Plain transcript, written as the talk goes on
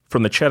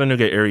From the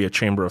Chattanooga Area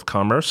Chamber of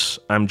Commerce,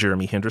 I'm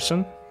Jeremy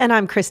Henderson. And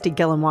I'm Christy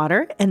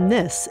Gillenwater, and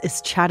this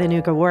is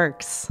Chattanooga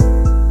Works.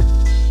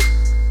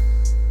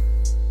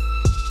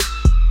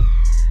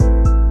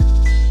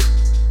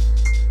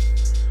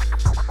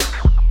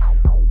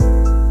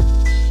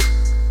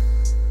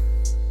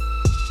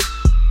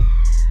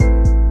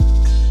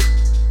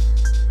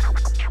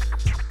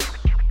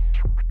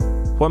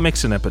 What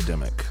makes an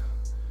epidemic?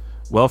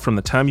 Well, from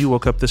the time you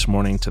woke up this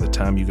morning to the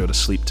time you go to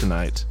sleep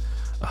tonight,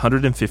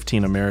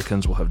 115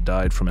 Americans will have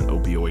died from an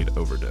opioid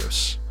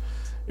overdose.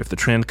 If the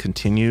trend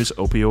continues,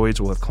 opioids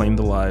will have claimed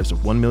the lives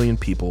of 1 million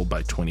people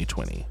by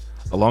 2020.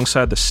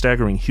 Alongside the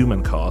staggering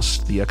human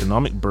cost, the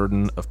economic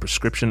burden of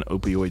prescription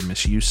opioid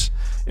misuse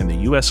in the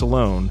U.S.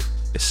 alone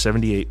is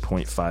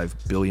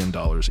 $78.5 billion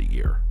a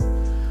year.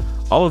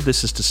 All of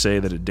this is to say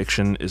that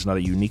addiction is not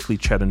a uniquely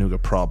Chattanooga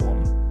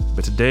problem,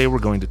 but today we're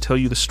going to tell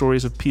you the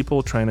stories of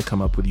people trying to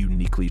come up with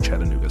uniquely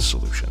Chattanooga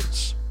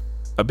solutions.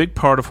 A big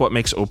part of what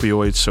makes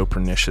opioids so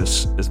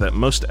pernicious is that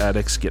most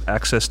addicts get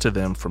access to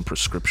them from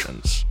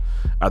prescriptions,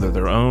 either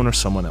their own or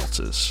someone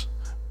else's.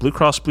 Blue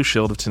Cross Blue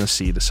Shield of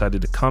Tennessee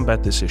decided to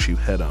combat this issue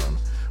head-on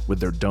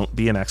with their Don't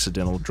Be an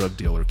Accidental Drug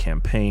Dealer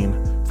campaign,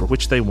 for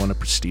which they won a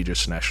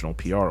prestigious national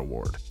PR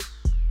award.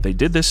 They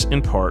did this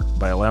in part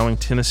by allowing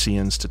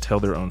Tennesseans to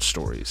tell their own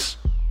stories.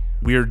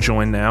 We are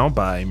joined now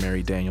by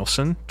Mary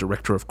Danielson,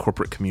 Director of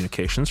Corporate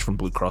Communications from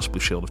Blue Cross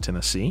Blue Shield of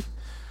Tennessee.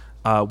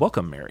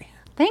 Welcome, Mary.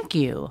 Thank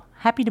you.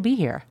 Happy to be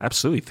here.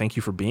 Absolutely. Thank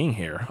you for being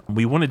here.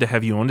 We wanted to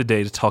have you on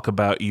today to talk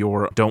about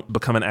your Don't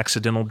Become an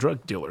Accidental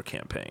Drug Dealer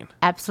campaign.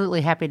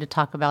 Absolutely happy to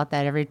talk about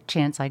that every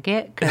chance I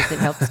get because it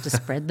helps to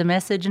spread the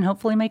message and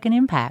hopefully make an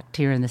impact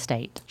here in the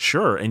state.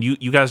 Sure. And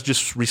you guys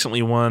just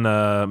recently won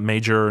a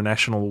major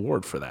national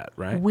award for that,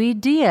 right? We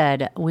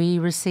did. We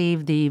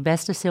received the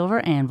Best of Silver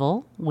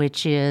Anvil,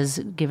 which is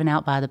given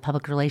out by the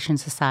Public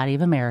Relations Society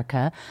of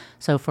America.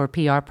 So for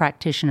PR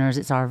practitioners,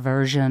 it's our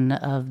version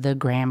of the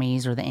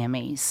Grammys or the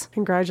Emmys.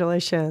 Congratulations.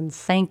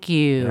 Thank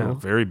you. Yeah,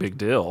 very big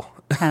deal.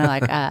 Kind of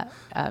like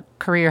a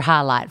career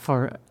highlight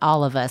for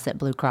all of us at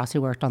Blue Cross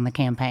who worked on the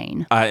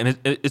campaign. And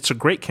it's a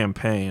great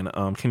campaign.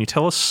 Can you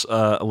tell us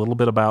a little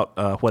bit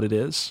about what it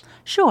is?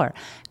 Sure.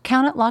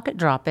 Count It, Lock It,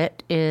 Drop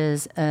It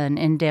is an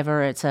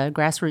endeavor. It's a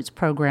grassroots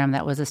program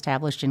that was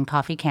established in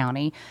Coffee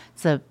County.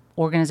 It's an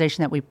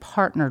organization that we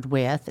partnered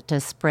with to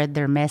spread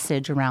their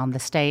message around the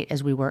state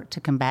as we work to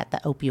combat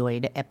the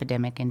opioid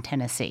epidemic in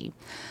Tennessee.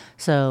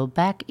 So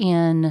back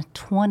in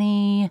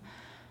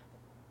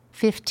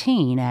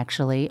 2015,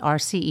 actually, our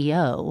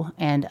CEO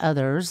and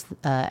others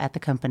at the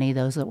company,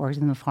 those that worked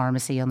in the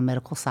pharmacy on the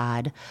medical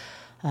side,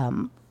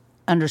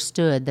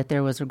 understood that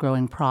there was a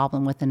growing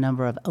problem with the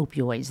number of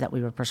opioids that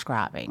we were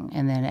prescribing.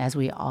 And then as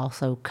we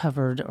also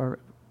covered or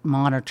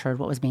monitored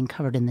what was being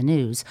covered in the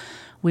news,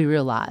 we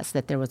realized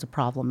that there was a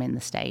problem in the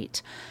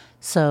state.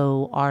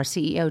 So our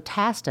CEO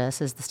tasked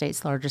us as the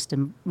state's largest,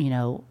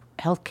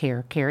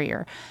 healthcare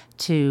carrier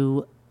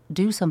to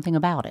do something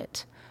about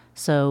it.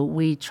 So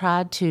we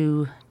tried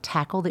to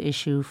tackle the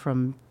issue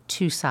from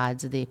two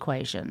sides of the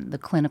equation. The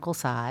clinical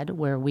side,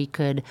 where we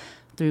could,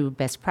 through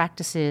best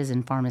practices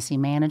in pharmacy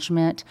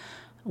management,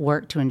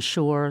 work to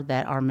ensure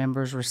that our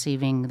members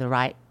receiving the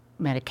right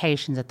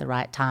medications at the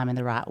right time in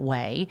the right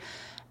way,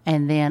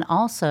 and then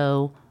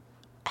also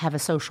have a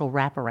social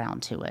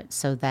wraparound to it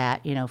so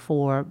that,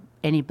 for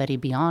anybody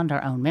beyond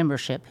our own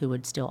membership who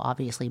would still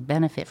obviously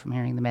benefit from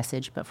hearing the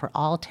message, but for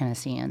all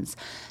Tennesseans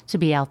to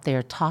be out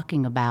there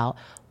talking about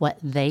what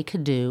they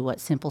could do, what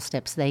simple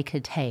steps they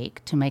could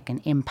take to make an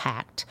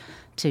impact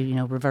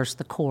to, reverse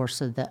the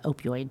course of the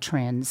opioid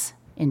trends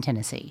in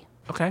Tennessee.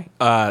 Okay.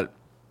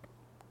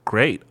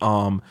 Great.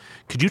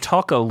 Could you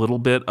talk a little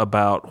bit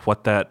about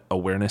what that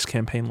awareness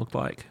campaign looked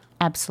like?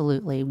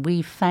 Absolutely.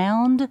 We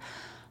found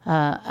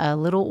a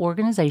little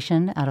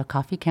organization out of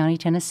Coffee County,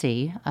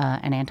 Tennessee,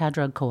 an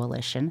anti-drug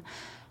coalition,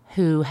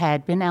 who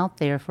had been out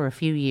there for a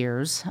few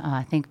years.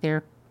 I think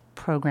their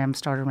program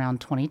started around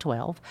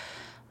 2012.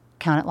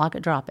 Count It, Lock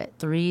It, Drop It.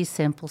 3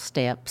 simple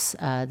steps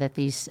that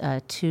these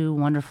two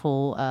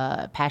wonderful,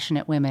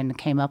 passionate women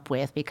came up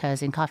with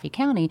because in Coffee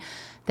County,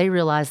 they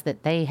realized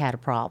that they had a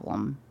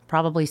problem,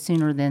 probably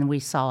sooner than we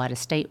saw at a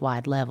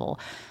statewide level.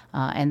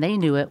 And they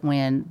knew it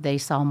when they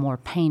saw more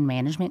pain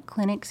management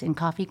clinics in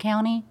Coffee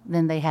County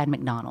than they had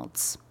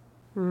McDonald's.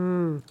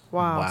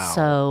 Wow.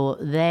 So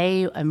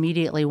they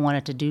immediately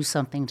wanted to do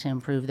something to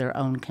improve their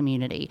own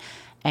community.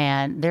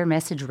 And their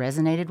message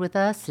resonated with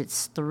us.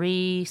 It's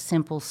 3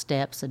 simple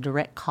steps, a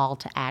direct call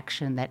to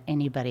action that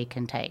anybody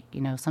can take.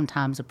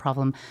 Sometimes a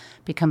problem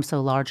becomes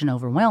so large and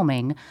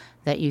overwhelming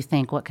that you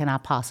think, what can I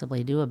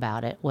possibly do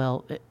about it?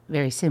 Well,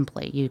 very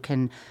simply, you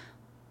can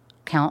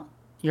count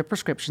your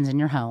prescriptions in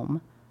your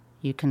home.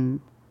 You can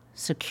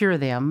secure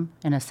them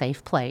in a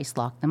safe place,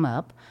 lock them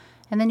up,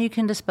 and then you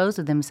can dispose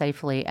of them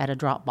safely at a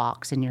drop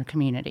box in your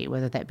community,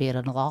 whether that be at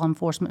a law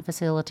enforcement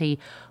facility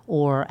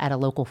or at a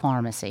local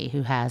pharmacy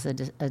who has a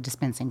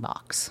dispensing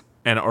box.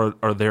 And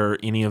are there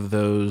any of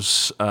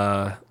those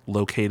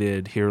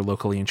located here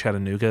locally in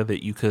Chattanooga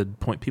that you could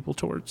point people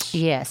towards?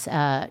 Yes.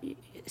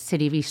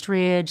 City of East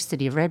Ridge,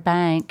 City of Red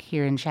Bank,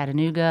 here in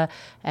Chattanooga,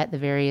 at the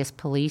various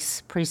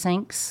police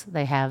precincts.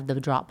 They have the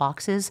drop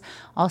boxes.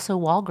 Also,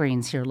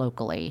 Walgreens here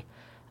locally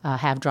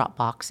have drop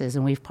boxes,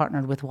 and we've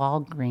partnered with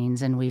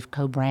Walgreens, and we've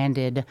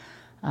co-branded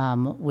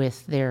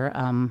with their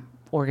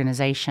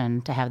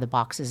organization to have the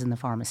boxes in the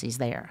pharmacies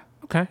there.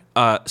 Okay.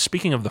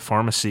 Speaking of the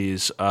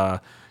pharmacies,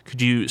 could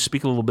you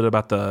speak a little bit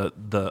about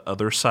the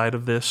other side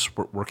of this,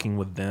 working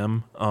with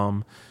them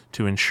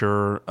to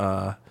ensure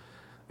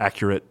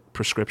accurate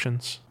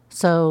prescriptions?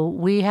 So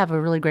we have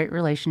a really great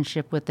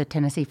relationship with the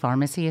Tennessee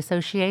Pharmacy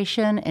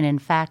Association, and in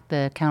fact,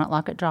 the Count It,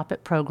 Lock It, Drop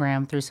It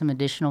program, through some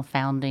additional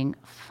funding,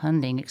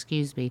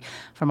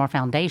 from our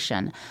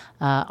foundation,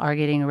 are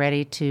getting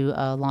ready to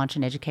launch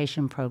an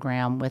education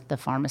program with the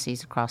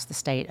pharmacies across the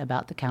state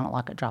about the Count It,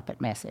 Lock It, Drop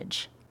It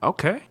message.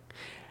 Okay.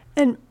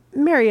 And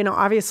Mary,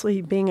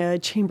 obviously being a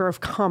chamber of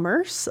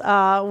commerce,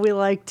 we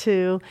like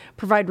to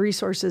provide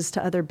resources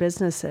to other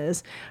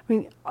businesses. I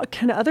mean,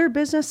 can other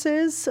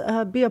businesses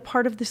be a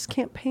part of this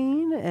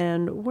campaign,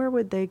 and where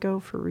would they go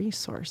for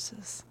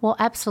resources? Well,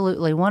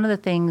 absolutely. One of the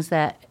things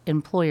that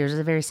employers,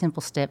 a very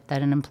simple step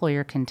that an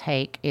employer can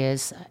take,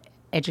 is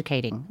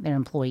educating their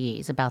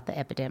employees about the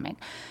epidemic.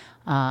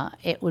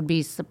 It would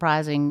be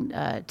surprising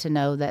to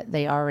know that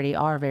they already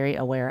are very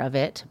aware of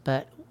it,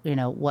 but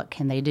what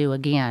can they do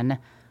again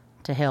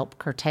to help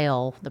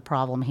curtail the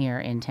problem here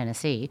in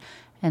Tennessee?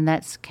 And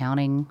that's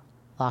counting,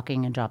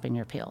 locking, and dropping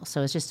your pill.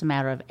 So it's just a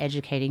matter of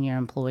educating your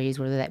employees,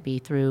 whether that be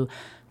through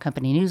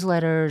company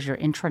newsletters, your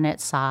intranet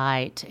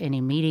site,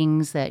 any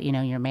meetings that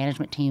your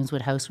management teams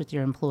would host with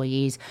your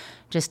employees,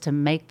 just to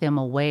make them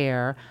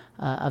aware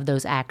of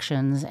those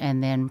actions,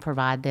 and then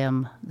provide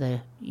them the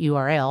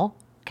URL,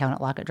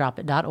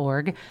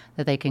 countitlockitdropit.org,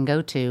 that they can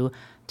go to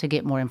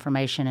get more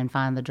information and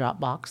find the drop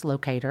box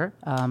locator.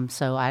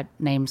 So I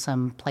named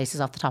some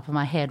places off the top of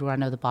my head where I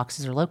know the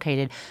boxes are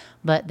located,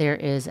 but there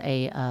is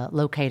a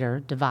locator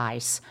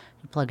device.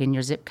 You plug in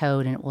your zip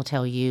code and it will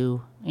tell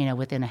you,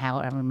 within a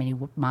however many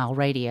mile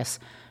radius,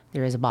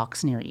 there is a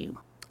box near you.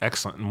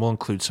 Excellent. And we'll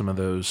include some of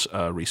those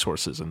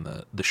resources in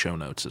the show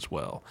notes as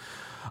well.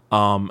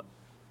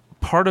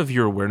 Part of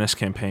your awareness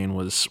campaign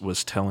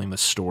was telling the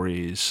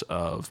stories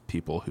of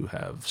people who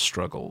have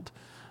struggled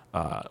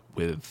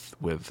with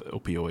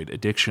opioid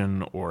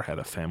addiction, or had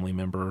a family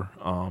member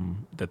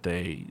that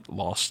they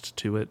lost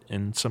to it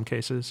in some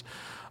cases.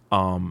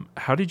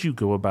 How did you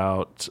go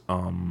about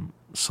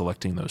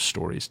selecting those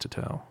stories to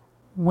tell?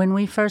 When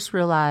we first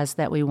realized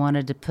that we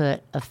wanted to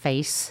put a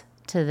face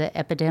to the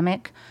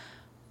epidemic,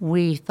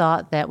 we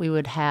thought that we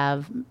would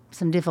have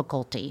some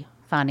difficulty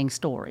finding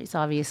stories.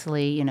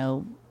 Obviously,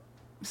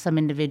 some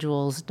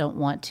individuals don't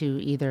want to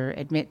either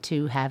admit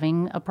to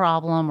having a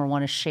problem or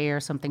want to share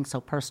something so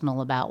personal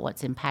about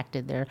what's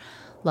impacted their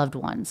loved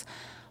ones.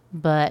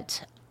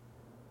 But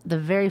the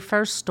very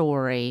first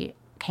story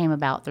came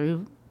about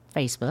through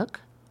Facebook,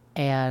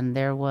 and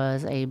there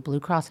was a Blue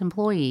Cross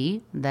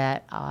employee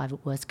that I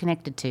was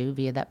connected to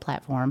via that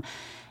platform,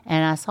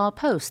 and I saw a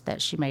post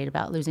that she made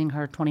about losing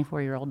her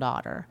 24-year-old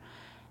daughter.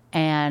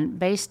 And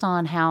based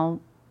on how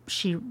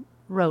she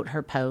wrote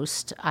her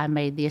post, I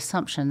made the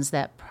assumptions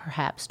that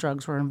perhaps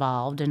drugs were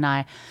involved, and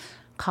I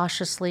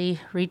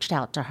cautiously reached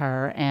out to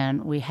her,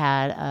 and we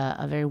had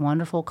a very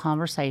wonderful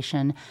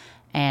conversation,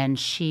 and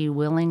she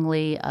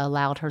willingly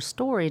allowed her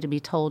story to be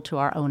told to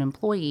our own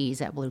employees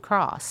at Blue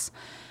Cross.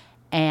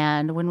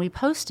 And when we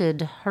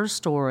posted her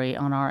story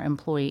on our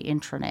employee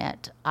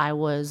intranet, I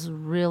was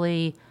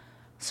really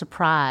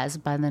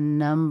surprised by the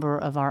number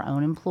of our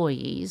own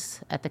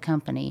employees at the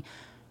company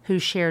who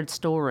shared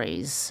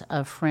stories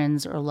of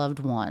friends or loved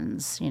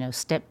ones,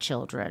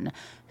 stepchildren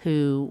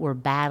who were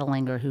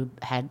battling or who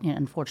had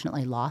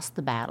unfortunately lost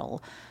the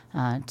battle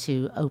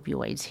to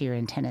opioids here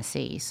in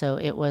Tennessee. So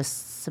it was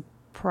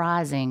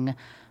surprising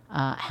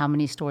how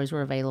many stories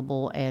were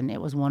available, and it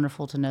was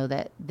wonderful to know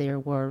that there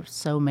were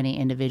so many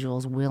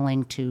individuals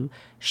willing to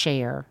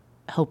share,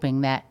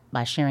 hoping that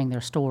by sharing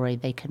their story,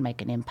 they could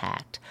make an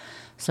impact.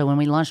 So when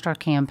we launched our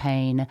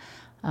campaign,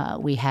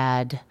 we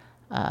had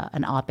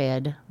an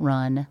op-ed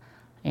run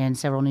in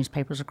several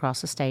newspapers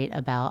across the state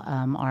about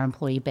our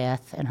employee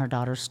Beth and her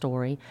daughter's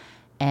story.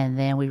 And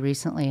then we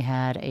recently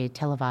had a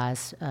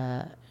televised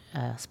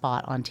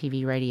spot on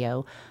TV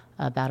radio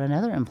about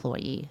another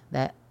employee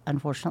that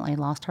unfortunately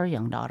lost her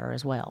young daughter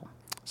as well.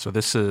 So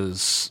this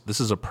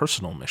is a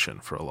personal mission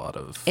for a lot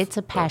of. It's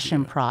a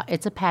passion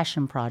It's a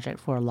passion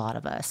project for a lot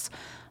of us.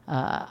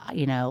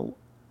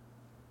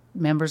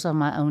 Members of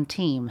my own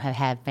team have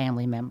had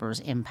family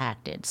members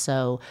impacted.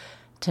 So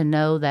to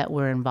know that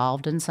we're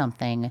involved in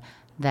something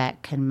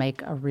that can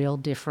make a real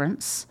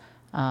difference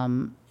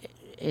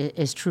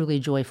is truly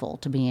joyful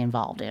to be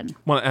involved in.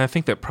 Well, and I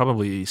think that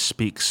probably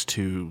speaks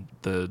to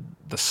the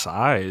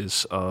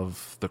size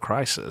of the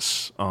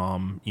crisis.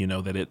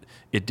 That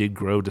it did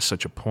grow to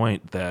such a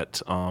point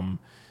that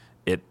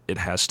it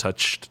has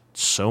touched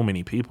so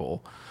many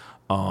people,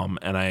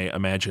 and I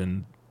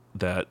imagine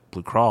that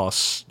Blue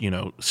Cross,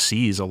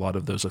 sees a lot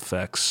of those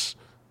effects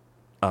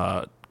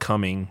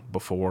coming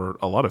before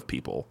a lot of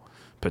people,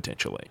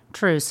 potentially.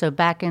 True. So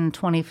back in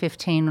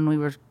 2015,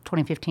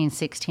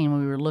 2015-16, when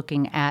we were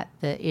looking at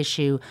the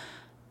issue,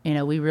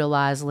 we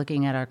realized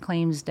looking at our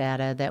claims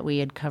data that we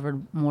had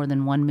covered more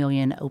than 1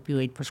 million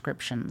opioid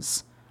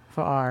prescriptions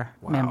for our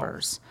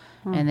members.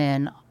 And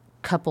then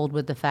coupled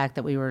with the fact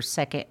that we were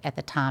second at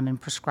the time in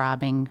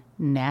prescribing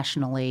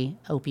nationally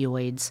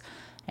opioids,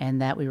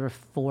 and that we were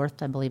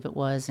fourth, I believe it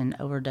was, in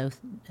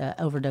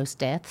overdose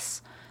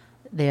deaths,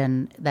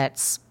 then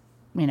that's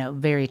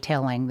very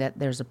telling that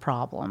there's a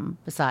problem,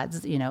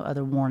 besides,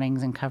 other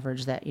warnings and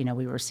coverage that,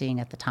 we were seeing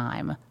at the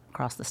time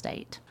across the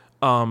state.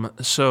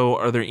 So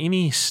are there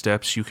any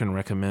steps you can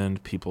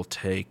recommend people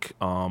take?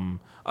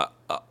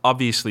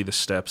 Obviously the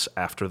steps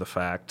after the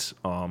fact,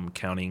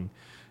 counting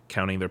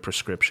their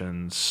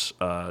prescriptions,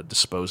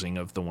 disposing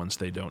of the ones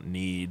they don't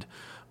need.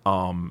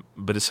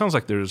 But it sounds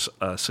like there's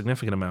a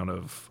significant amount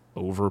of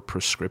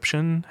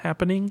overprescription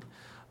happening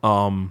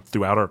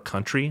throughout our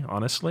country,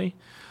 honestly.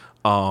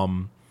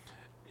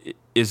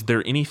 Is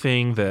there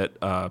anything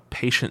that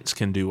patients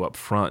can do up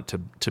front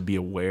to be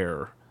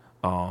aware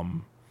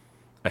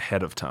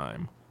ahead of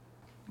time?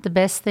 The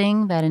best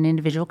thing that an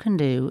individual can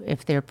do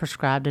if they're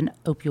prescribed an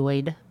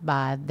opioid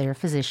by their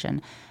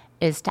physician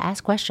is to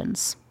ask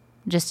questions,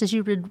 just as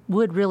you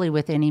would really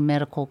with any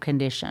medical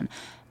condition.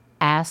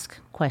 Ask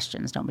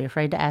questions. Don't be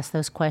afraid to ask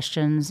those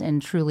questions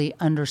and truly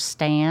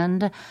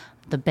understand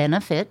the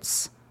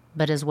benefits,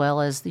 but as well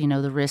as,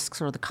 the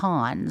risks or the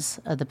cons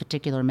of the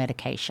particular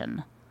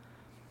medication.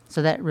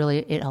 So that really,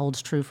 it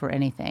holds true for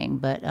anything.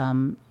 But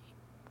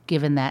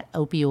given that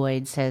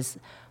opioids has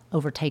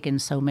overtaken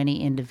so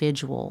many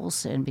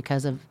individuals, and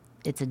because of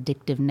its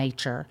addictive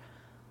nature,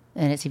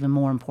 and it's even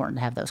more important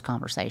to have those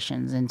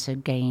conversations and to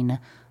gain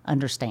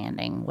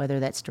understanding, whether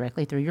that's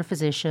directly through your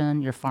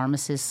physician. Your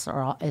pharmacist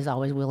is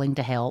always willing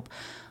to help.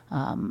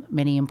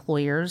 Many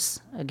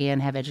employers, again,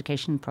 have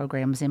education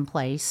programs in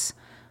place,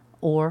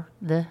 or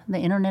the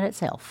internet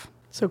itself.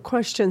 So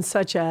questions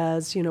such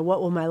as,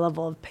 what will my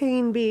level of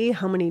pain be?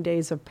 How many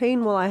days of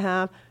pain will I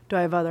have? Do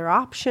I have other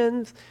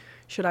options?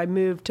 Should I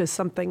move to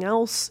something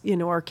else,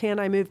 or can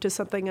I move to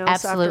something else?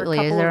 Absolutely.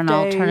 After a couple Is there of an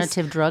days?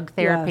 alternative drug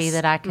therapy Yes.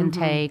 that I can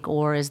take,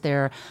 or is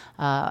there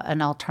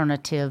an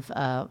alternative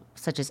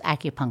such as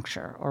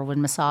acupuncture, or would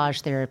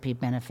massage therapy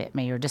benefit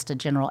me, or just a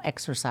general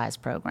exercise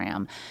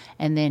program?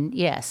 And then,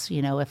 yes,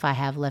 if I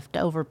have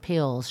leftover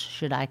pills,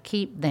 should I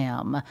keep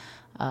them?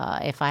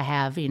 If I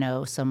have,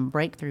 some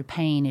breakthrough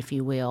pain, if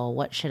you will,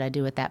 what should I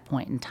do at that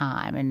point in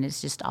time? And it's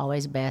just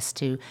always best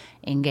to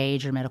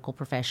engage your medical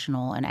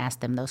professional and ask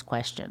them those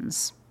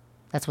questions.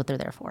 That's what they're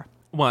there for.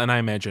 Well, and I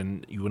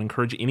imagine you would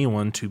encourage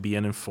anyone to be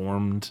an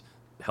informed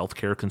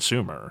healthcare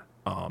consumer,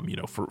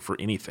 for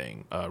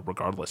anything,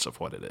 regardless of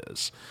what it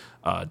is.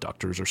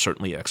 Doctors are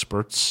certainly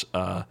experts,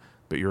 but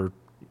you're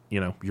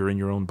in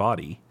your own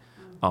body.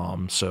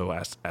 So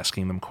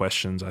asking them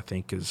questions, I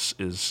think,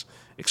 is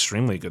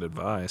extremely good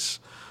advice.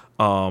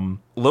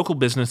 Local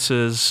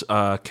businesses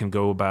can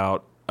go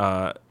about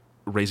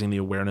raising the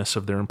awareness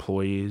of their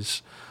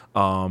employees.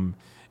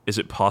 Is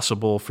it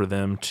possible for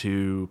them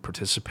to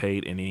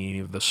participate in any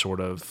of the sort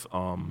of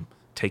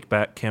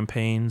take-back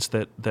campaigns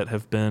that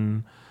have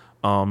been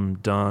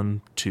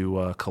done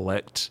to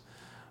collect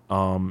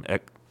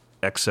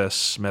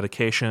excess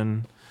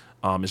medication?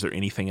 Is there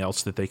anything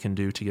else that they can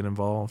do to get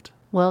involved?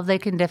 Well, they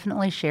can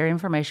definitely share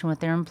information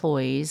with their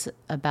employees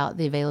about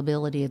the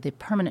availability of the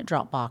permanent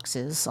drop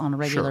boxes on a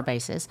regular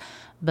basis.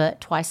 But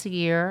twice a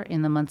year,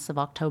 in the months of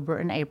October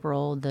and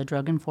April, the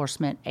Drug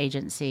Enforcement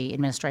Agency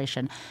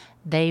Administration,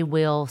 they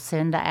will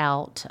send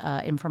out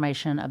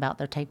information about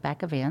their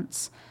take-back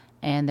events.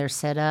 And they're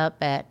set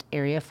up at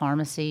area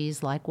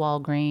pharmacies like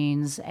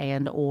Walgreens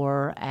and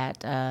or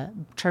at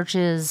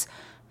churches,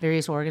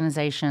 various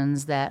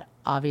organizations that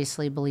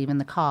obviously believe in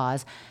the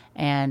cause.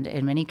 And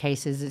in many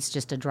cases, it's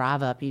just a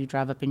drive up. You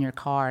drive up in your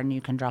car and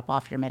you can drop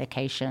off your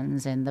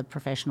medications, and the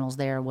professionals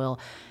there will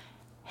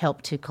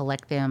help to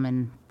collect them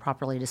and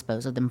properly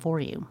dispose of them for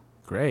you.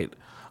 Great.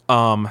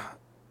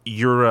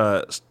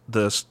 You're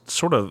the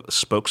sort of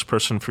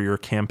spokesperson for your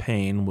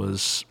campaign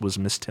was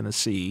Miss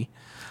Tennessee.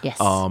 Yes.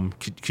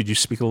 Could you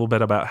speak a little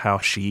bit about how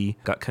she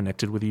got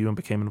connected with you and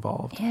became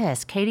involved?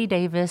 Yes. Katie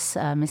Davis,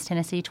 Miss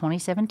Tennessee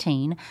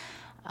 2017.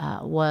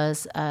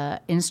 Was an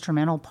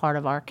instrumental part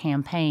of our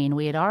campaign.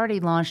 We had already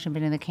launched and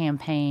been in the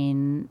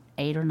campaign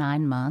 8 or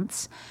 9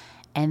 months,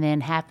 and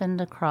then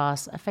happened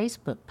across a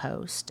Facebook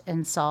post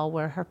and saw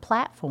where her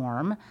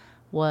platform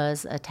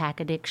was Attack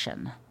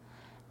Addiction.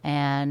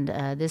 And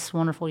this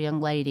wonderful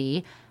young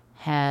lady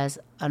has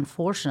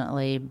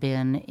unfortunately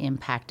been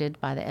impacted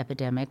by the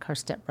epidemic. Her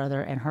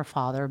stepbrother and her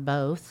father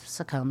both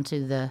succumbed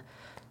to the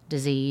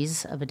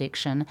disease of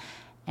addiction.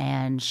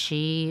 And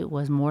she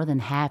was more than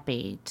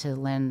happy to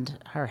lend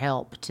her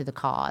help to the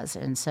cause.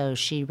 And so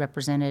she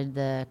represented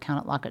the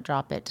Count It, Lock It,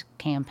 Drop It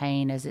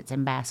campaign as its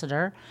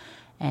ambassador,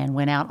 and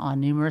went out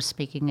on numerous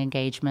speaking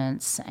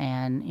engagements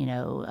and,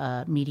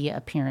 media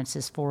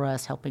appearances for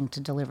us, helping to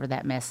deliver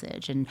that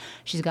message. And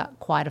she's got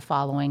quite a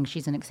following.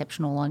 She's an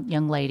exceptional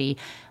young lady.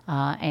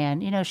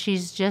 And,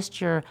 she's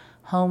just your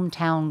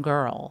hometown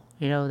girl.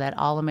 that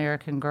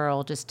all-American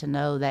girl, just to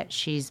know that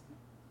she's,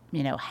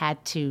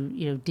 had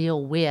to,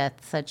 deal with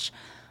such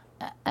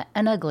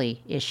an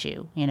ugly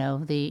issue,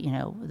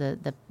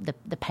 the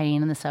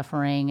pain and the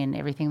suffering and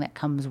everything that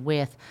comes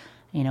with,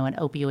 an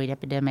opioid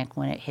epidemic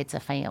when it hits a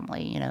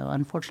family.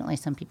 Unfortunately,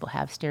 some people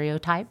have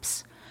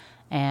stereotypes,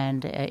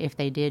 and if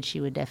they did,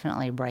 she would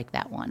definitely break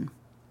that one.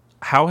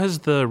 How has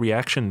the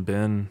reaction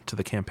been to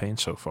the campaign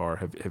so far?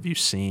 Have you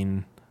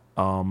seen?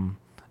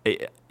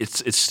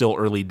 It's still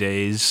early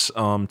days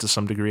to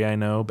some degree, I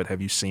know, but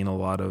have you seen a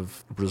lot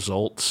of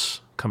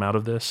results come out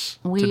of this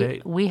to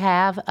date? We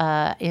have.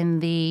 In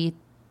the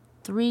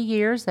 3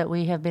 years that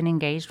we have been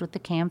engaged with the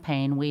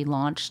campaign, we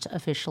launched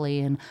officially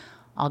in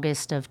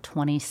August of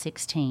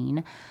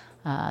 2016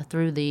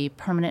 through the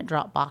permanent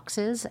drop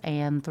boxes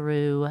and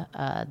through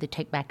the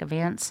take back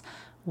events.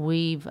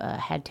 We've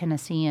had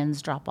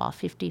Tennesseans drop off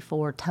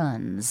 54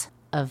 tons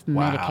of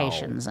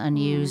medications,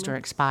 unused or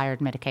expired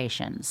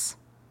medications.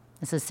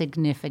 It's a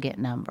significant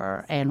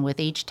number. And with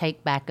each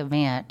take back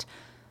event,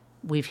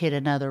 we've hit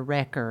another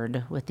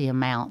record with the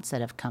amounts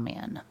that have come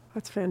in.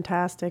 That's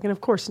fantastic. And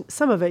of course,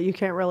 some of it you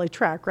can't really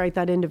track, right?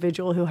 That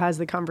individual who has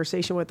the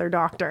conversation with their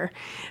doctor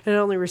and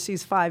only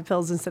receives 5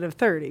 pills instead of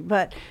 30.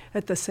 But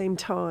at the same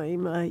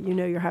time,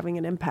 you're having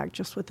an impact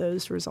just with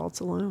those results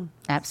alone.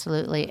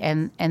 Absolutely.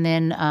 And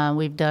then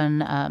we've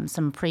done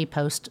some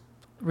pre-post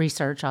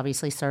research,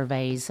 obviously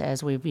surveys,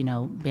 as we've,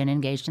 been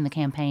engaged in the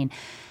campaign.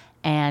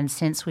 And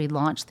since we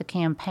launched the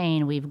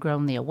campaign, we've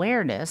grown the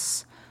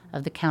awareness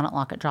of the Count It,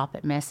 Lock It, Drop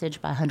It message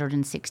by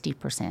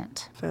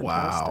 160%. Fantastic.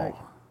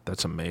 Wow.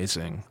 That's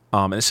amazing.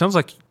 And it sounds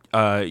like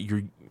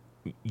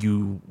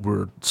you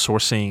were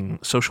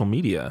sourcing social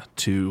media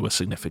to a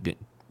significant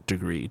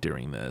degree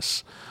during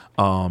this.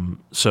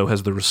 So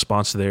has the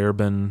response there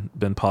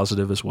been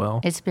positive as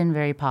well? It's been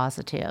very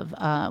positive.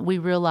 We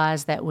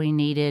realized that we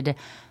needed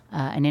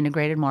an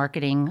integrated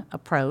marketing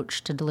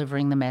approach to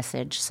delivering the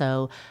message.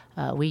 So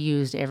we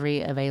used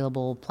every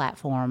available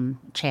platform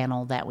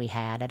channel that we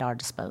had at our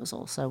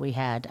disposal. So we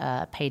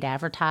had paid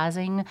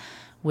advertising,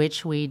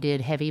 which we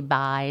did heavy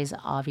buys,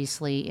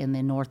 obviously, in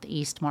the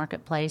Northeast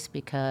marketplace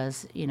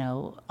because,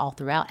 all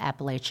throughout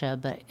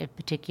Appalachia, but in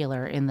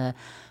particular in the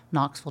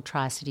Knoxville,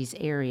 Tri-Cities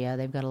area,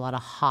 they've got a lot of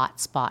hot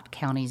spot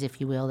counties,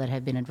 if you will, that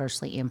have been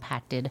adversely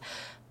impacted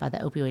by the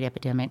opioid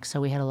epidemic.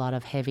 So we had a lot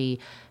of heavy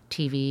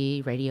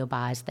TV, radio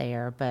buys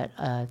there, but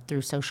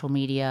through social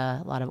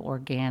media, a lot of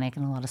organic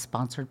and a lot of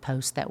sponsored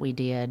posts that we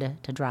did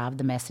to drive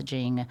the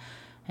messaging.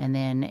 And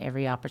then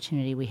every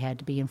opportunity we had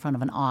to be in front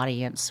of an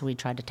audience, we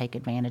tried to take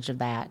advantage of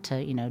that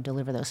to,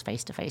 deliver those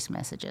face-to-face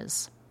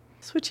messages.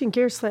 Switching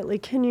gears slightly,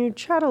 can you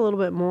chat a little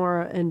bit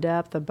more in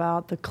depth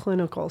about the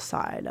clinical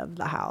side of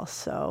the house?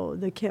 So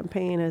the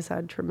campaign has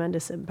had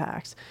tremendous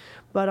impacts,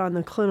 but on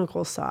the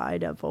clinical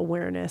side of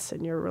awareness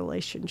and your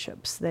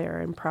relationships there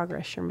and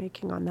progress you're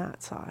making on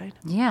that side.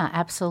 Yeah,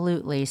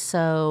 absolutely.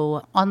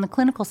 So on the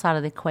clinical side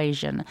of the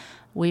equation,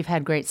 we've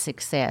had great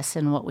success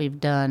in what we've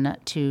done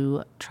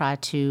to try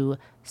to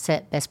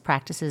set best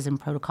practices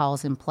and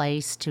protocols in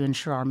place to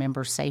ensure our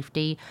members'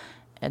 safety.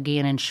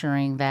 Again,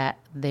 ensuring that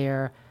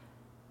they're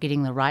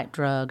getting the right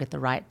drug at the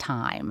right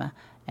time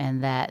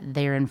and that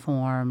they're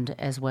informed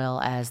as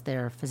well as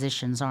their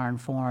physicians are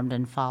informed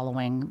and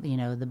following,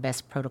 the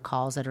best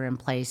protocols that are in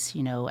place,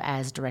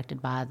 as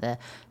directed by the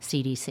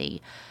CDC.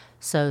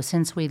 So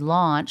since we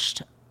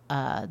launched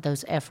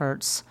those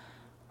efforts,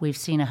 we've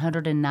seen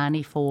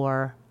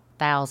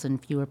 194,000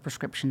 fewer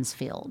prescriptions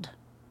filled.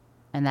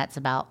 And that's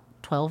about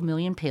 12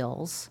 million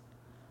pills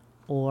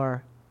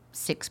or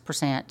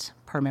 6%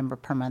 per member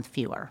per month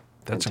fewer.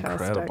 That's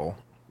Fantastic. Incredible.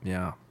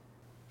 Yeah.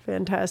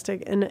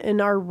 Fantastic. And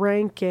in our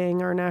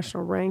ranking, our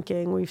national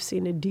ranking, we've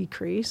seen a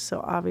decrease.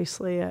 So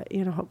obviously,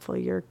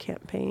 hopefully your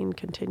campaign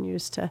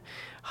continues to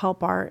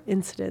help our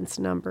incidence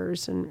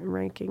numbers and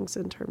rankings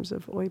in terms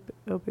of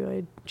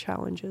opioid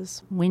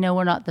challenges. We know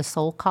we're not the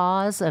sole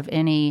cause of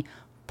any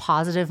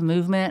positive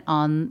movement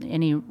on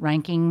any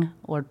ranking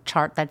or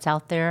chart that's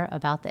out there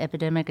about the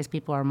epidemic as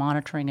people are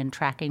monitoring and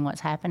tracking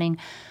what's happening.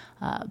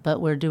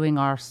 But we're doing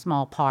our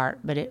small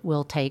part, but it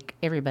will take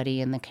everybody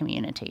in the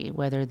community,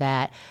 whether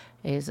that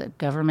is a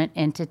government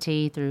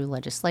entity through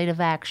legislative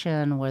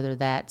action, whether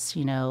that's,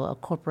 a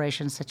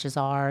corporation such as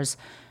ours,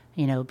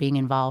 being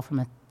involved from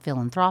a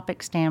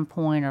philanthropic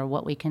standpoint or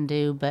what we can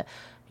do. But,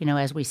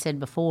 as we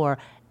said before,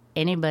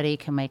 anybody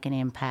can make an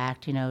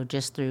impact,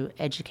 just through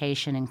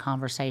education and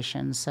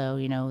conversation. So,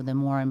 the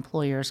more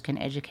employers can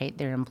educate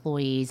their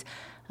employees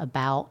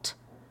about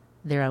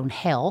their own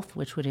health,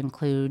 which would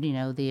include,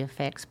 the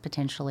effects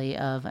potentially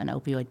of an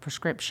opioid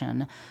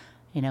prescription,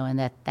 and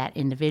that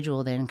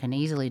individual then can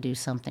easily do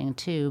something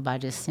too by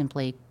just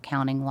simply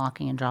counting,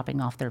 locking, and dropping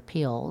off their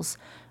pills.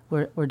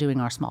 We're doing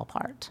our small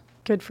part.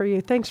 Good for you.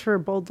 Thanks for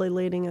boldly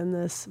leading in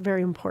this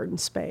very important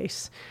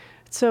space.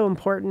 It's so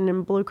important.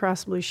 In Blue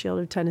Cross Blue Shield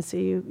of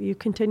Tennessee, you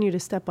continue to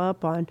step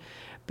up on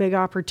big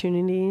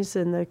opportunities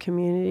in the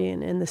community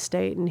and in the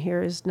state. And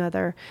here is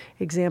another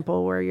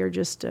example where you're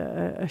just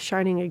a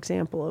shining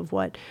example of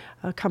what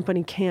a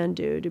company can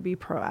do to be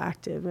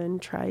proactive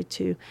and try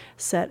to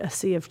set a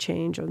sea of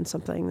change on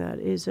something that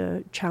is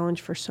a challenge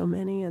for so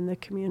many in the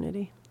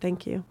community.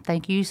 Thank you.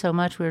 Thank you so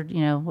much. We're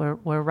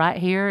right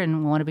here, and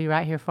we want to be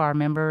right here for our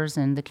members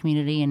and the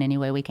community in any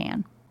way we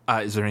can.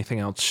 Is there anything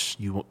else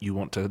you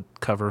want to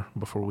cover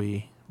before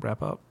we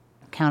wrap up?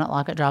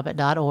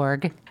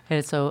 CountItLockItDropIt.org.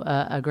 It's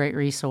a great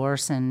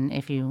resource, and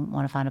if you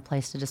want to find a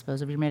place to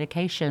dispose of your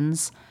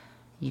medications,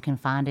 you can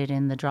find it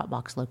in the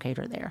Dropbox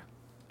locator there.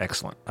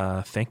 Excellent.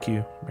 Thank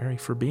you, Mary,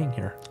 for being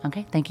here.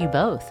 Okay, thank you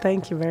both.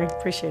 Thank you, Mary.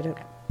 Appreciate it.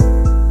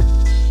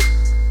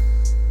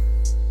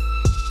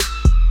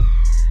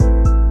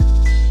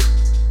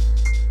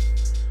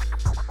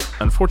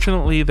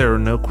 Unfortunately, there are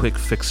no quick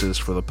fixes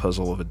for the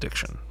puzzle of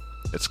addiction.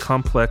 It's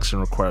complex and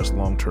requires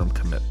long-term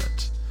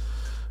commitment.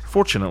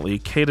 Fortunately,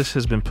 Cadis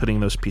has been putting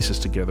those pieces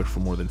together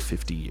for more than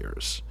 50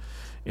 years.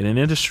 In an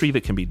industry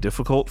that can be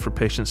difficult for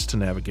patients to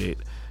navigate,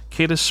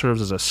 Cadis serves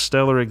as a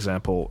stellar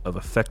example of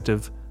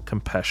effective,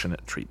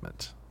 compassionate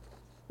treatment.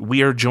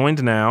 We are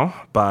joined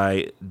now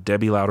by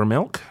Debbie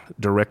Loudermilk,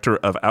 Director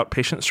of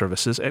Outpatient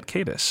Services at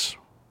Cadis.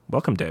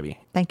 Welcome, Debbie.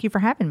 Thank you for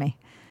having me.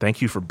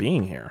 Thank you for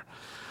being here.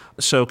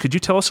 So could you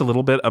tell us a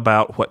little bit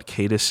about what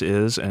Cadis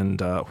is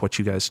and what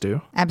you guys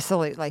do?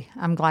 Absolutely.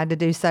 I'm glad to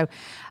do so.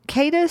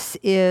 Cadis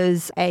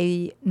is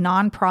a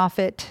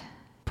nonprofit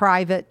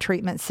private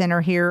treatment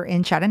center here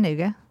in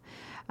Chattanooga.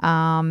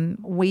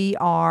 We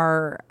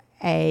are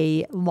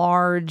a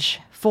large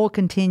full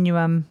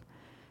continuum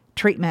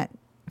treatment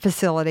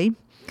facility.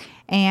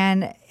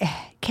 And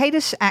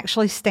CADIS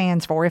actually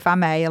stands for, if I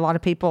may, a lot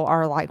of people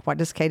are like, what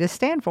does CADIS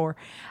stand for?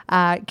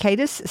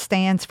 CADIS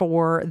stands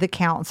for the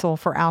Council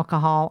for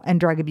Alcohol and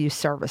Drug Abuse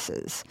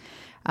Services.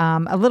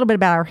 A little bit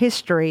about our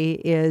history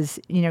is,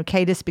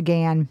 CADIS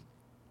began,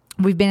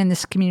 we've been in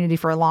this community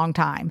for a long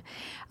time.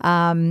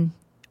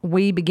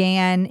 We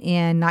began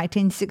in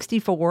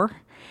 1964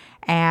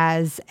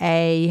 as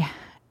a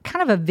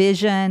kind of a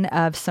vision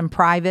of some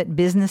private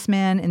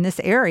businessmen in this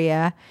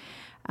area.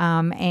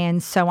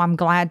 And so I'm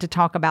glad to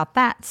talk about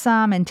that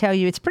some and tell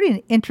you it's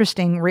pretty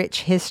interesting,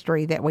 rich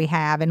history that we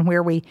have, and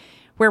where we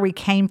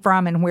came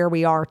from and where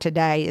we are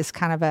today is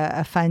kind of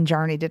a fun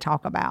journey to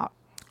talk about.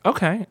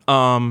 Okay.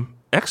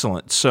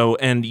 Excellent. So,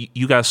 and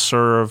you guys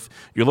you're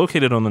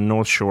located on the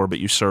North Shore, but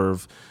you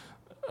serve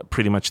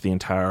pretty much the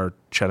entire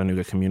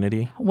Chattanooga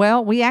community?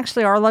 Well, we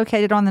actually are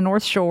located on the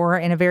North Shore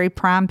in a very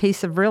prime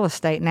piece of real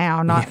estate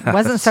now.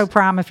 Wasn't so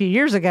prime a few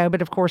years ago,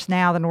 but of course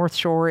now the North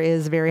Shore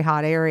is a very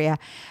hot area.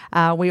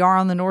 We are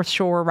on the North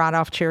Shore right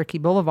off Cherokee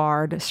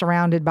Boulevard,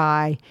 surrounded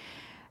by,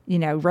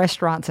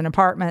 restaurants and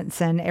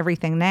apartments and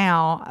everything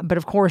now. But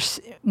of course,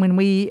 when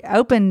we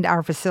opened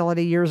our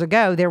facility years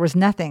ago, there was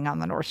nothing on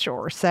the North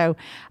Shore. So,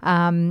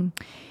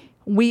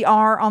 we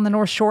are on the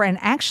North Shore, and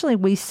actually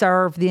we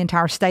serve the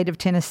entire state of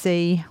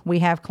Tennessee. We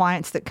have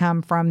clients that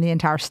come from the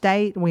entire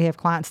state. We have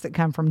clients that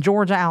come from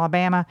Georgia,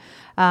 Alabama.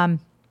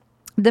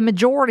 The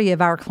majority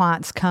of our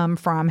clients come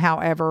from,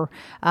 however,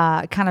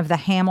 kind of the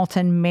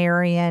Hamilton,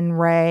 Marion,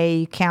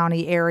 Ray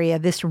County area,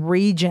 this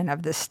region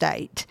of the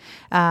state.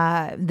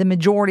 The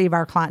majority of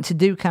our clients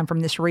do come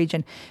from this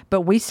region,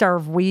 but we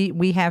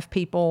have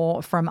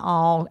people from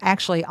all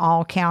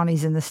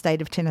counties in the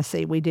state of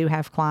Tennessee. We do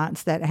have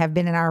clients that have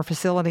been in our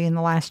facility in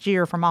the last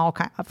year from all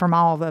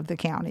of the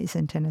counties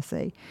in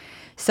Tennessee.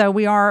 So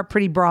we are a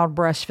pretty broad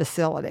brush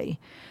facility,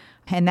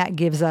 and that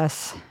gives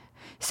us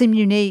some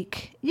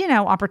unique,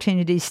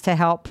 opportunities to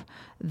help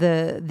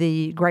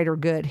the greater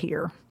good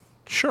here.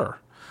 Sure.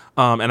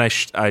 And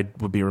I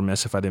would be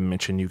remiss if I didn't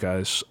mention you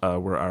guys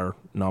were our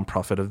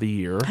nonprofit of the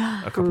year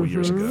a couple of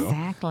years ago.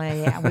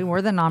 Exactly. Yeah, we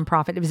were the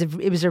nonprofit.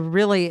 It was a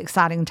really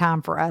exciting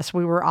time for us.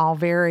 We were all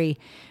very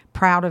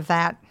proud of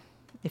that.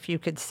 If you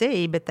could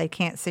see, but they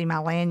can't see my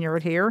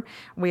lanyard here.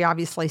 We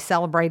obviously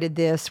celebrated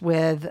this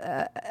with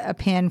a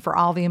pin for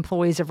all the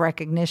employees of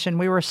recognition.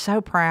 We were so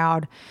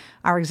proud.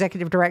 Our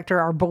executive director,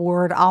 our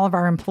board, all of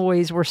our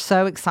employees were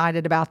so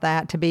excited about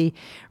that, to be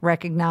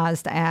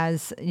recognized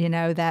as,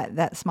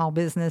 that small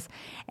business.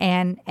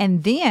 And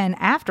then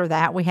after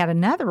that, we had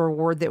another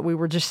award that we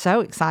were just so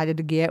excited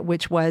to get,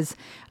 which was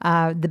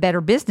the Better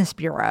Business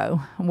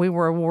Bureau. We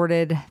were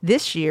awarded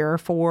this year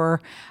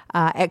for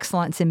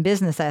excellence in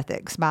business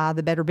ethics by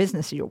the Better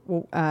Business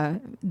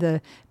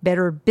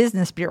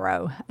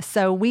Bureau.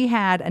 So we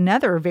had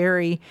another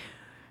very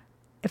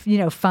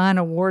fun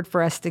award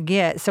for us to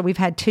get. So we've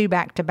had two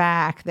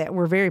back-to-back that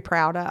we're very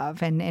proud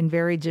of, and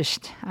very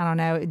just, I don't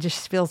know, it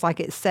just feels like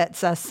it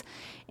sets us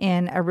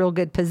in a real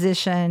good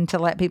position to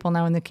let people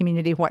know in the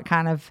community what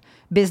kind of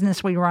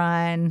business we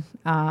run,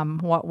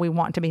 what we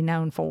want to be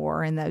known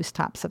for, and those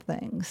types of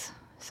things.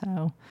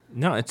 So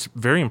no, it's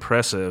very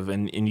impressive,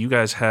 and you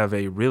guys have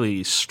a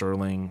really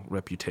sterling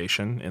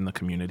reputation in the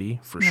community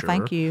for sure.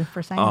 Thank you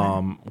for saying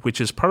that.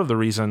 Which is part of the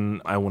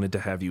reason I wanted to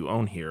have you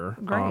on here.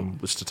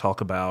 Great. Was to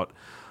talk about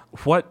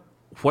what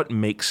what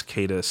makes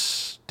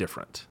Cadis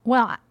different?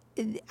 Well,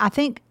 I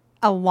think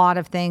a lot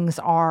of things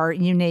are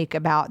unique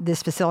about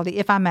this facility,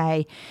 if I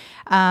may.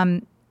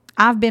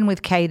 I've been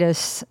with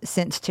Cadis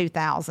since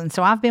 2000,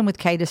 so I've been with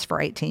Cadis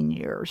for 18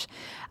 years.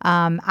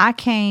 I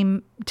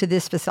came to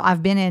this facility.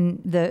 I've been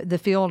in the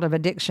field of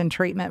addiction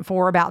treatment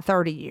for about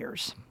 30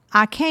 years.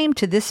 I came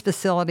to this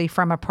facility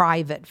from a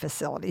private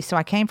facility. So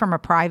I came from a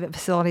private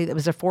facility that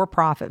was a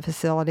for-profit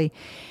facility.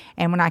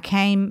 And when I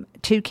came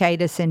to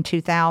Cadis in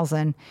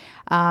 2000,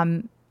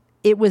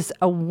 it was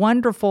a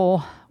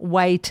wonderful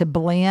way to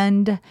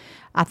blend.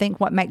 I think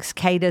what makes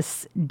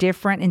Cadis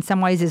different in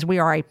some ways is we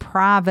are a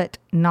private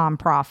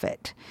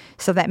nonprofit.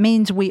 So that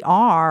means we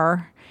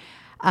are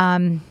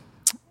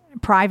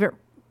private.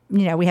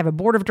 We have a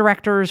board of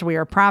directors. We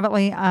are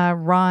privately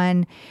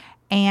run.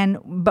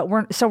 But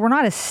we're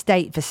not a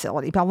state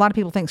facility. A lot of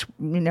people think,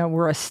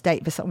 we're a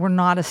state facility. We're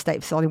not a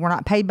state facility. We're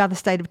not paid by the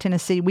state of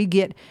Tennessee. We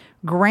get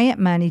grant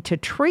money to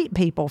treat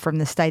people from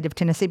the state of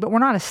Tennessee, but we're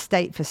not a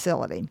state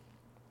facility.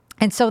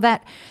 And so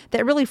that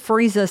really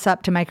frees us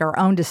up to make our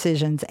own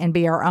decisions and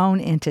be our own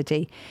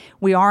entity.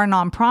 We are a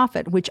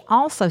nonprofit, which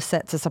also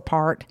sets us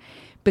apart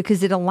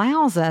because it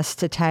allows us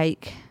to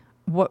take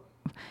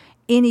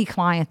any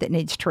client that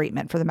needs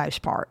treatment for the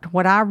most part.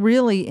 What I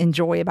really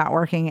enjoy about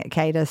working at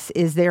Cadis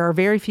is there are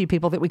very few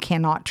people that we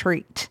cannot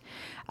treat,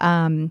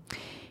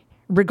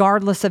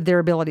 regardless of their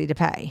ability to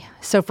pay.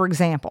 So, for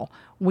example,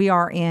 we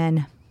are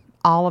in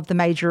all of the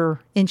major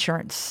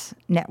insurance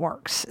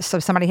networks. So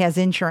if somebody has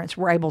insurance,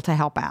 we're able to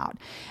help out.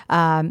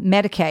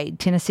 Medicaid,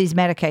 Tennessee's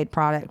Medicaid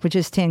product, which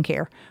is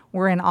TennCare,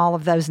 we're in all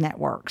of those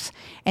networks.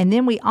 And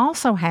then we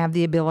also have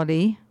the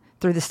ability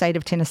through the state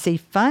of Tennessee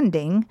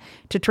funding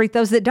to treat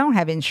those that don't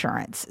have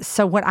insurance.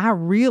 So what I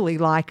really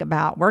like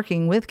about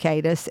working with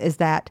Cadis is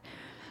that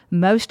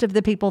most of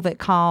the people that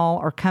call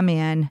or come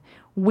in,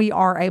 we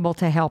are able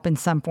to help in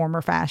some form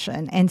or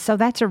fashion. And so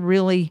that's a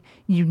really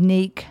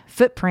unique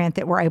footprint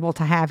that we're able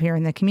to have here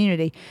in the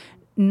community.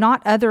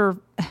 Some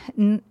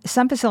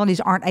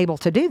facilities aren't able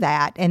to do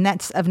that, and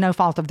that's of no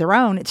fault of their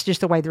own. It's just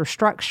the way they're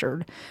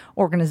structured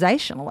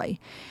organizationally.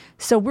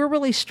 So we're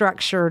really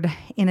structured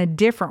in a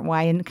different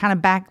way. And kind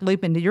of back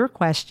loop into your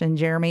question,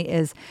 Jeremy,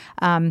 is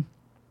I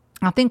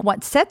think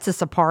what sets us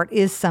apart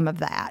is some of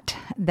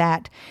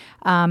that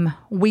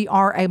we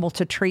are able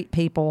to treat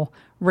people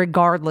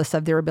regardless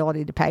of their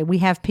ability to pay. We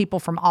have people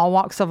from all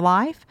walks of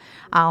life.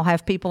 I'll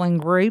have people in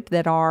group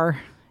that are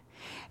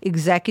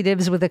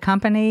executives with a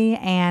company,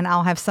 and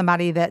I'll have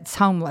somebody that's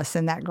homeless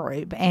in that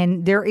group.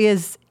 And there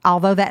is,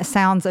 although that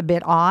sounds a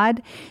bit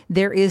odd,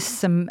 there is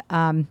some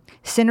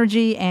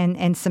synergy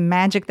and some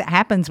magic that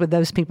happens with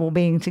those people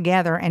being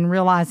together and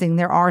realizing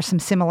there are some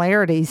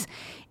similarities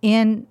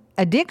in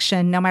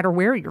addiction, no matter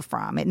where you're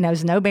from. It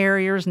knows no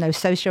barriers, no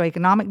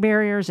socioeconomic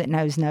barriers. It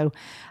knows no...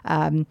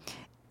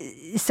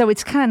 So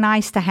it's kind of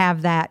nice to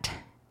have that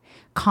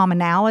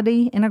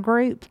commonality in a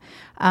group.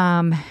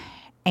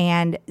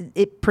 And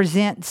it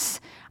presents,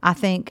 I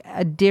think,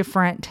 a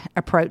different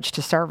approach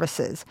to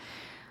services.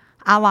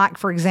 I like,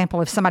 for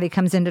example, if somebody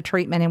comes into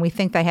treatment and we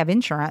think they have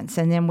insurance,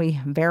 and then we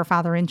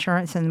verify their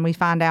insurance and we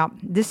find out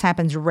this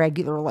happens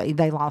regularly.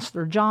 They lost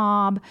their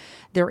job,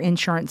 their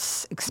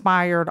insurance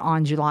expired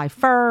on July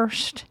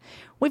 1st.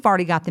 We've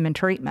already got them in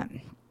treatment.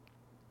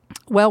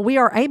 Well, we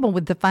are able,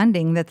 with the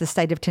funding that the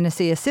state of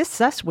Tennessee assists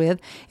us with,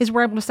 is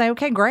we're able to say,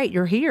 okay, great,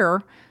 you're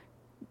here.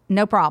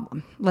 No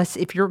problem.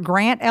 If you're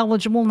grant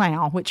eligible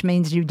now, which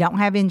means you don't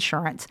have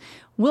insurance,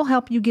 we'll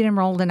help you get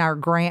enrolled in our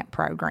grant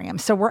program.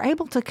 So we're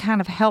able to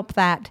kind of help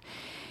that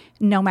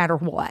no matter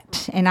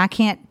what. And I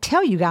can't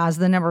tell you guys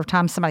the number of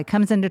times somebody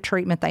comes into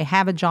treatment, they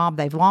have a job,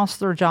 they've lost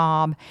their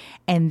job,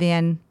 and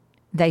then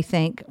they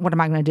think, what am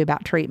I going to do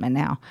about treatment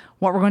now?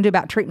 What we're going to do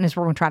about treatment is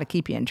we're going to try to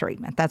keep you in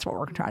treatment. That's what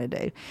we're going to try to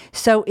do.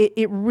 So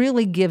it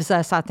really gives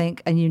us, I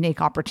think, a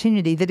unique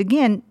opportunity that,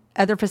 again,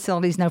 other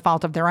facilities, no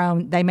fault of their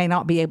own, they may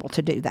not be able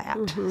to do that.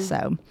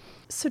 Mm-hmm.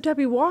 So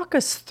Debbie, walk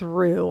us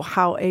through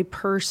how a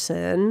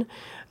person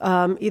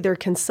either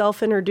can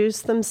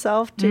self-introduce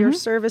themselves to your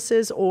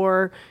services,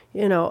 or,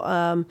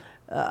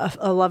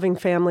 a loving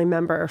family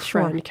member or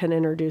friend can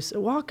introduce.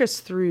 Walk us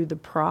through the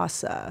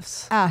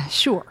process.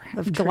 Sure.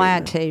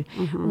 Glad to.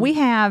 Mm-hmm. We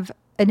have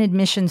an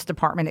admissions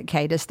department at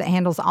Cadis that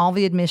handles all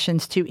the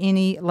admissions to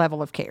any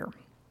level of care.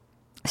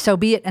 So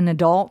be it an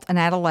adult, an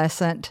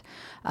adolescent,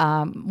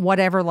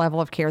 whatever level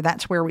of care,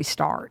 that's where we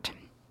start.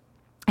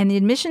 And the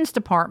admissions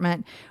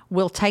department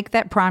will take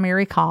that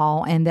primary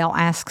call, and they'll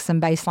ask some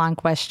baseline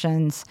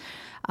questions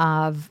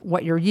of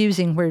what you're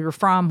using, where you're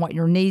from, what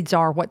your needs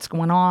are, what's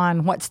going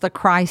on, what's the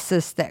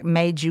crisis that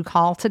made you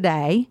call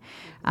today,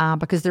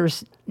 because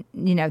there's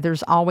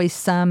always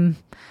some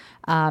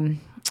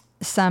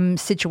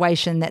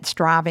situation that's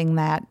driving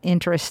that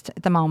interest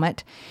at the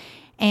moment.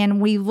 And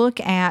we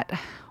look at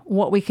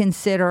what we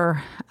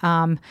consider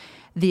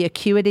the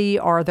acuity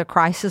or the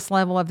crisis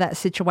level of that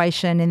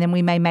situation, and then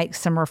we may make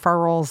some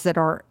referrals that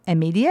are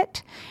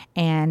immediate.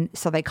 And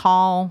so they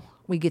call,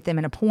 We get them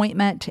an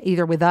appointment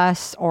either with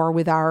us or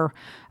with our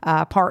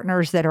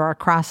partners that are a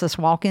crisis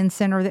walk-in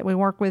center that we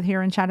work with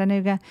here in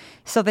Chattanooga.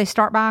 So they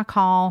start by a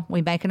call,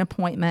 we make an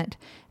appointment,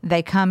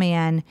 they come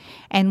in,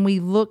 and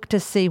we look to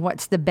see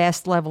what's the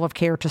best level of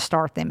care to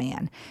start them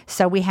in.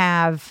 So we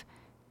have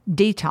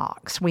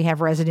detox, we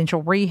have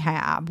residential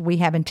rehab, we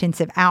have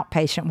intensive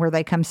outpatient where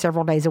they come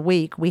several days a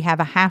week, we have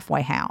a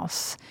halfway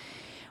house.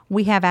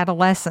 We have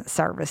adolescent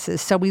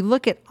services. So we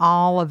look at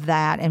all of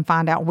that and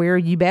find out where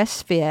you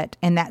best fit,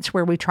 and that's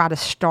where we try to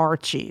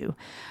start you.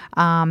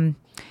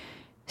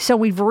 So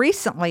we've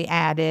recently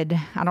added,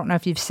 I don't know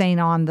if you've seen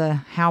on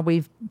how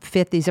we've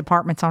fit these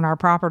apartments on our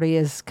property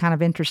is kind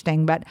of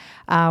interesting, but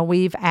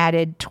we've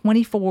added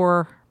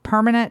 24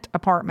 permanent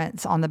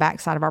apartments on the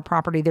backside of our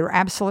property. They're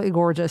absolutely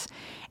gorgeous.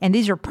 And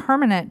these are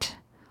permanent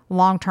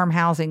long-term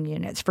housing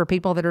units for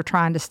people that are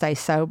trying to stay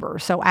sober.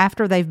 So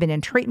after they've been in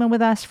treatment with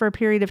us for a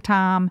period of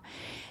time,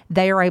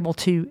 they are able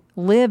to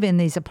live in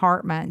these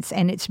apartments,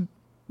 and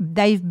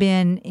they've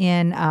been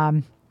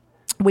in,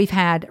 we've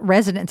had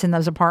residents in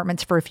those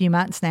apartments for a few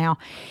months now,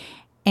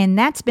 and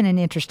that's been an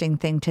interesting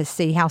thing to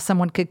see how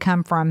someone could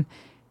come from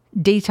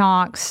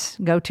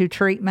detox, go to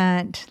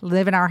treatment,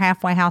 live in our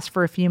halfway house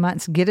for a few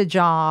months, get a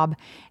job,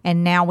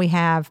 and now we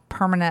have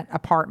permanent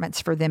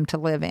apartments for them to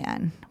live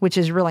in, which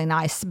is really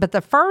nice. But the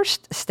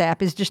first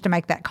step is just to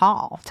make that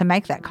call,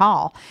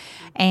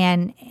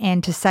 and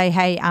to say,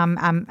 hey,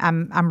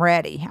 I'm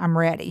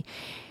ready.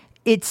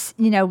 It's,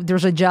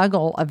 there's a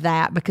juggle of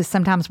that, because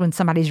sometimes when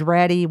somebody's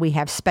ready, we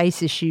have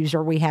space issues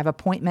or we have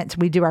appointments.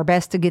 We do our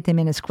best to get them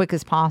in as quick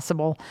as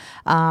possible.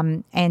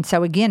 And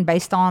so again,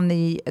 based on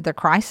the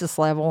crisis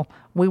level,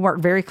 we work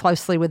very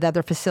closely with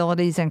other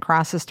facilities and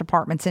crisis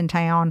departments in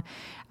town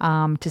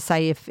to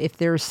say if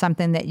there's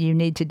something that you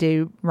need to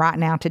do right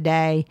now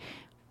today,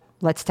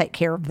 let's take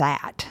care of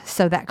that.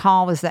 So that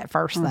call is that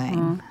first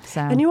thing.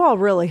 So, and you all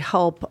really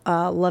help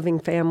loving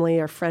family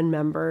or friend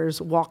members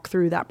walk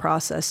through that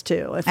process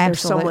too. If there's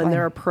someone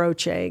they're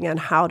approaching, and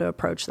how to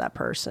approach that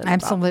person.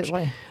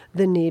 Absolutely.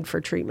 The need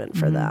for treatment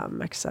for them,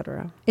 et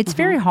cetera. It's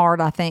very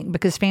hard, I think,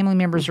 because family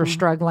members are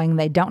struggling.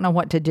 They don't know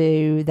what to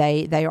do.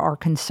 They are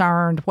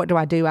concerned. What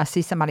do? I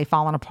see somebody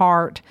falling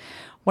apart.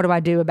 What do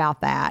I do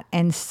about that?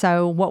 And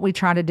so what we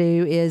try to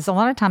do is, a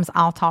lot of times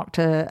I'll talk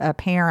to a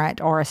parent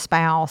or a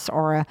spouse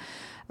or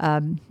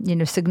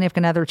a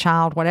significant other,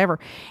 child, whatever,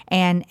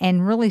 and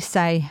really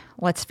say,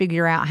 let's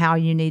figure out how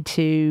you need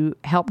to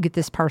help get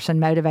this person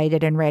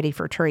motivated and ready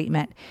for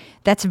treatment.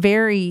 That's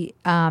very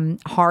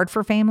hard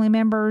for family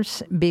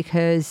members,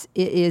 because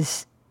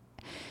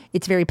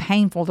it's very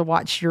painful to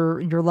watch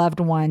your loved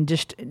one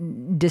just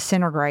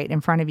disintegrate in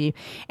front of you.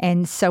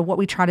 And so what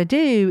we try to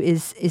do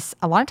is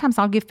a lot of times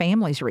I'll give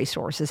families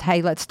resources.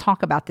 Hey, let's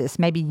talk about this.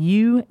 Maybe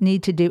you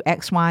need to do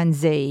X, Y, and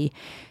Z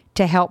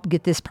to help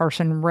get this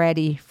person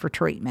ready for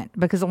treatment.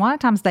 Because a lot of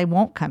times they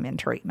won't come in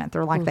treatment.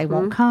 They're like, they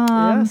won't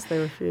come. Yes, they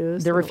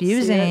refuse. They're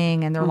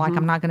refusing, and they're like,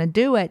 I'm not going to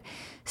do it.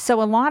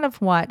 So a lot of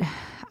what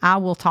I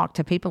will talk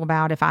to people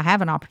about if I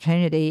have an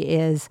opportunity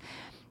is,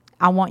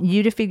 I want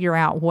you to figure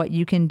out what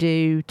you can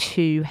do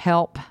to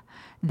help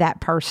that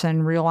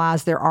person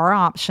realize there are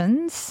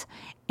options,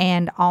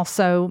 and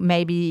also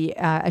maybe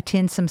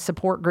attend some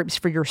support groups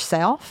for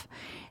yourself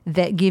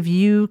that give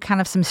you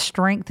kind of some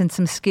strength and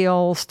some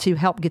skills to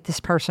help get this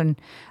person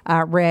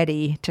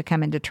ready to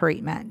come into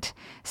treatment.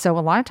 So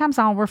a lot of times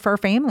I'll refer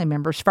family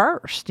members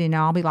first.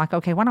 I'll be like,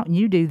 okay, why don't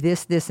you do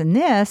this, this, and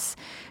this?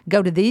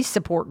 Go to these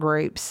support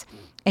groups.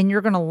 And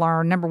you're going to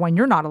learn, number one,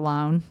 you're not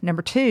alone.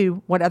 Number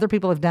two, what other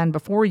people have done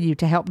before you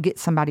to help get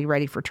somebody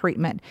ready for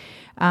treatment.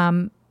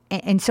 And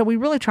so we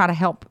really try to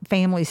help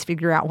families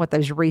figure out what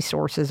those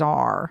resources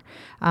are.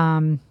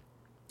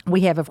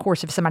 We have, of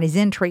course, if somebody's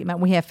in treatment,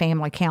 we have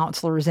family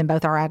counselors in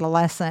both our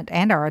adolescent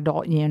and our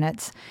adult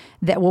units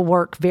that will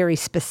work very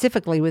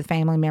specifically with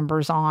family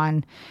members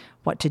on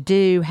what to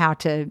do, how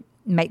to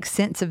make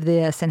sense of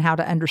this, and how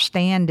to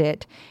understand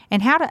it,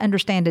 and how to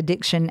understand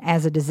addiction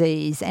as a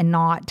disease and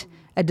not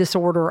a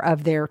disorder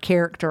of their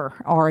character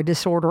or a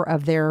disorder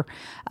of their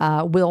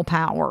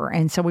willpower.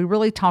 And so we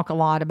really talk a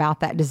lot about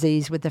that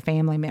disease with the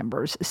family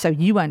members, so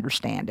you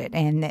understand it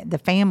and the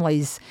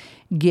families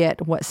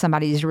get what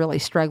somebody is really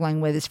struggling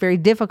with. It's very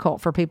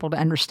difficult for people to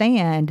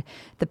understand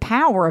the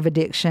power of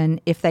addiction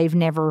if they've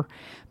never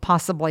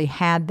possibly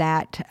had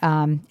that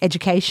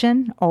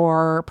education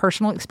or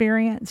personal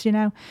experience,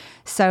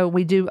 So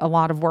we do a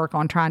lot of work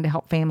on trying to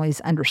help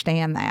families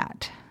understand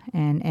that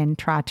and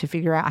try to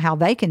figure out how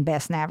they can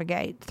best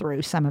navigate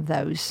through some of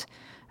those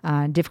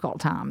difficult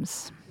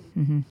times.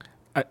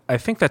 I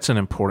think that's an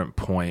important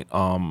point.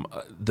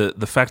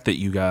 The fact that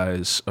you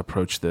guys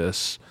approach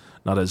this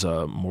not as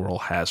a moral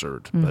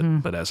hazard,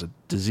 but as a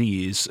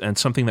disease and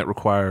something that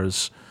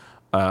requires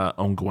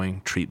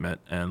ongoing treatment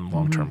and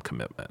long-term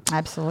commitment.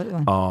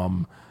 Absolutely.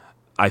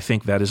 I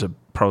think that is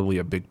probably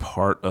a big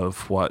part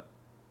of what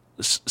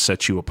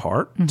sets you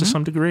apart to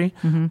some degree.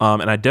 And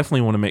I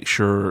definitely want to make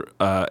sure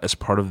as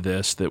part of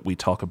this that we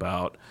talk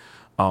about,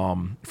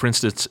 for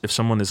instance, if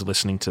someone is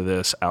listening to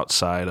this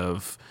outside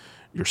of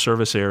your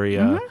service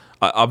area.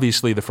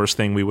 Obviously, the first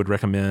thing we would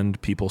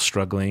recommend people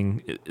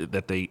struggling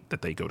that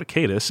they go to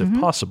CADIS if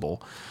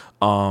possible.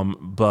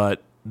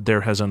 But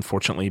there has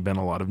unfortunately been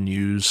a lot of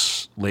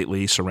news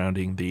lately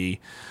surrounding the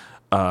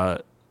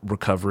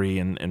recovery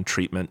and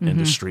treatment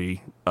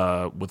industry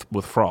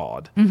with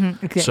fraud. So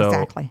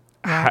Exactly.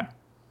 Right.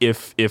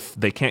 if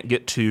they can't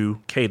get to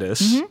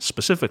CADIS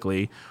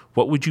specifically,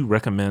 what would you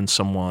recommend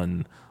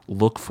someone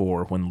look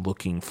for when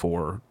looking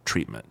for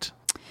treatment?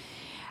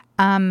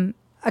 A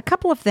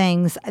couple of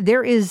things.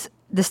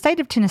 The state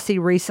of Tennessee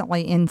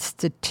recently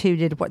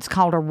instituted what's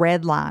called a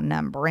red line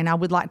number, and I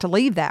would like to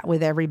leave that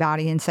with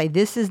everybody and say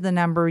this is the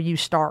number you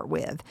start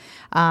with.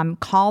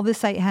 Call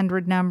this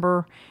 800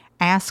 number,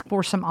 ask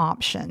for some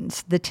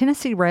options. The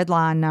Tennessee red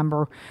line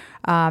number,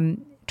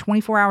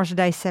 24 hours a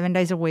day, 7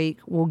 days a week,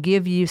 will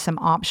give you some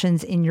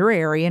options in your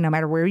area, no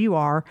matter where you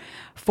are,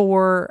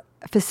 for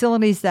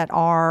facilities that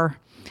are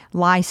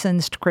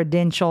licensed,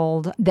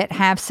 credentialed, that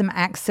have some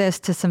access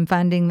to some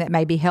funding that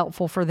may be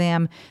helpful for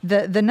them.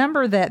 The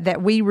number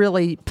that we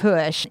really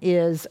push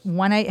is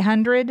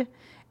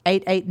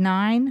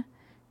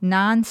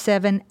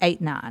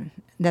 1-800-889-9789.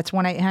 That's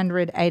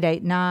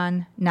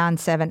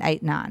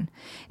 1-800-889-9789.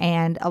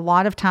 And a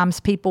lot of times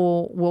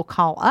people will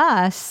call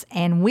us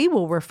and we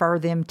will refer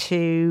them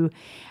to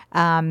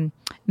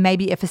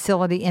maybe a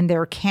facility in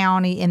their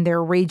county, in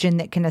their region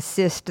that can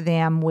assist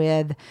them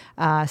with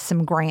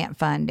some grant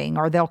funding.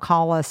 Or they'll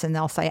call us and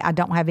they'll say, I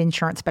don't have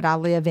insurance, but I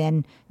live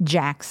in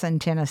Jackson,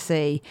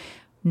 Tennessee.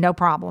 No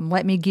problem.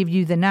 Let me give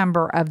you the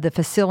number of the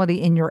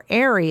facility in your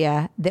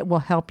area that will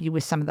help you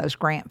with some of those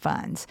grant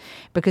funds.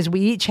 Because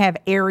we each have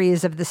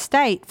areas of the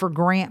state for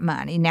grant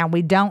money. Now,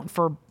 we don't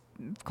for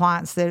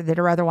clients that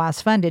are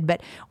otherwise funded,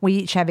 but we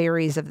each have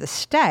areas of the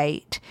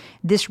state.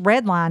 This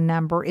red line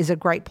number is a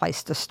great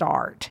place to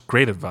start.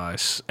 Great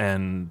advice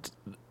and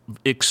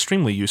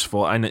extremely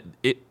useful. And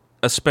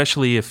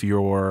especially if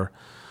you're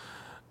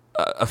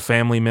a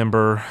family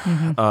member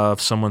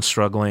of someone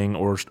struggling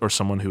or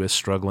someone who is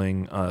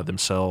struggling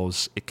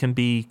themselves, it can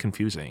be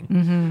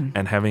confusing.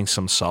 And having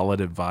some solid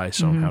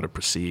advice on how to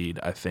proceed,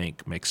 I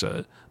think, makes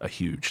a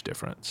huge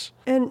difference.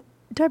 And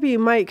Debbie, you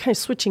might kind of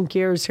switching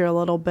gears here a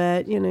little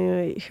bit,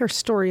 you hear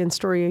story and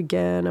story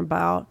again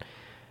about,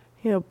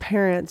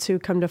 parents who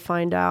come to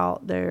find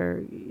out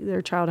their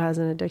child has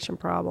an addiction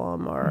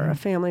problem or a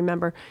family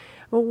member.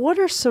 Well, what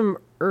are some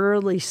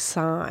early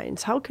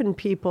signs? How can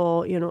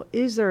people,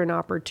 is there an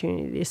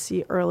opportunity to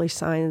see early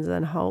signs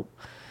and help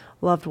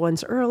loved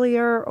ones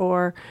earlier?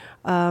 Or,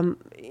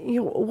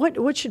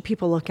 what should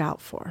people look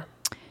out for?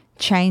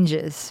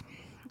 Changes.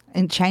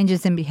 And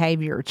changes in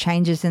behavior,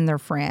 changes in their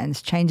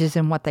friends, changes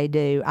in what they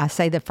do. I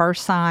say the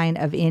first sign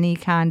of any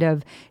kind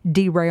of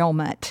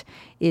derailment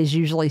is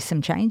usually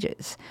some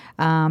changes.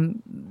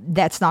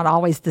 That's not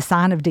always the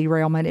sign of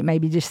derailment. It may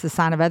be just the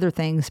sign of other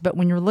things. But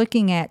when you're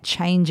looking at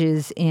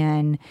changes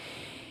in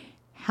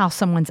how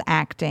someone's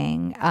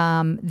acting,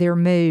 their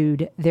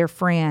mood, their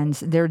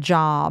friends, their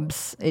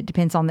jobs, it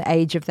depends on the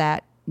age of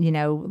that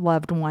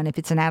loved one. If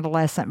it's an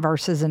adolescent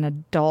versus an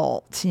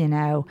adult,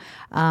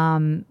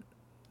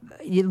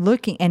 you're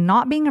looking and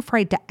not being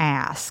afraid to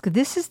ask.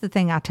 This is the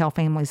thing I tell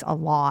families a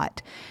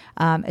lot.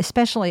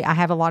 Especially, I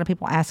have a lot of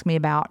people ask me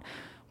about,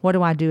 what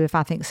do I do if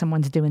I think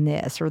someone's doing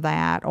this or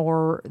that?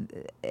 Or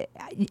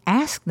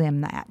ask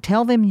them that.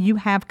 Tell them you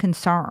have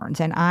concerns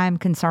and I'm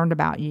concerned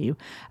about you.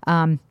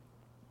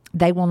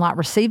 They will not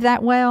receive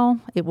that well.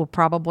 It will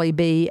probably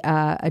be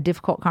a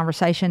difficult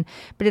conversation,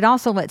 but it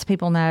also lets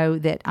people know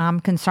that I'm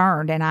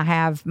concerned and I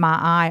have my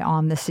eye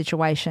on the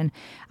situation.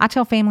 I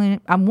tell family,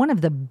 one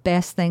of the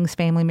best things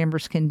family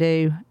members can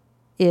do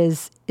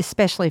is,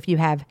 especially if you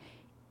have,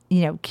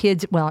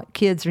 kids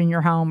in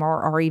your home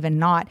or even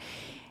not,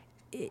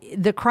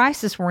 the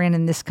crisis we're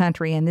in this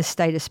country, in this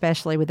state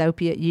especially with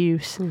opiate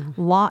use,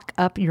 lock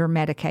up your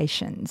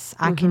medications.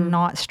 I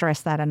cannot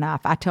stress that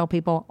enough. I tell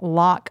people,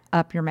 lock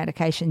up your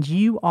medications.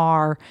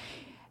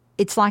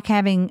 It's like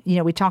having,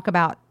 we talk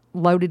about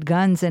loaded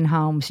guns in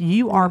homes.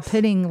 You are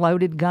putting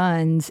loaded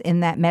guns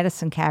in that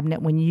medicine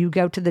cabinet when you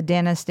go to the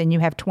dentist and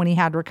you have 20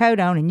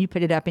 hydrocodone and you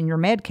put it up in your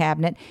med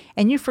cabinet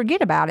and you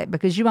forget about it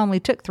because you only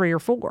took 3 or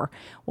 4.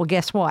 Well,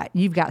 guess what?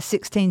 You've got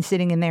 16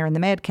 sitting in there in the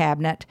med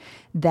cabinet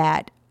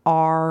that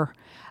are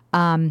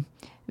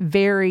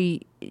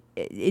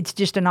it's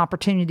just an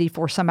opportunity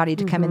for somebody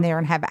to come in there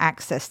and have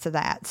access to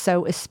that.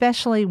 So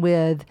especially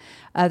with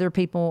other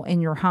people in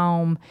your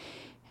home,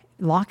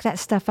 lock that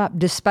stuff up,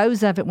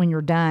 dispose of it when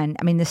you're done.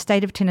 I mean, the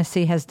state of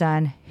Tennessee has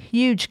done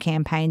huge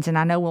campaigns, and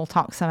I know we'll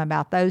talk some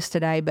about those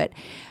today, but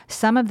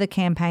some of the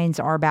campaigns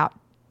are about,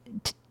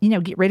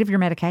 get rid of your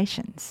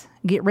medications.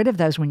 Get rid of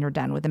those when you're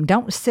done with them.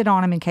 Don't sit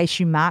on them in case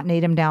you might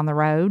need them down the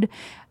road.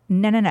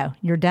 No.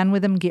 You're done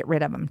with them. Get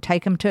rid of them.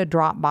 Take them to a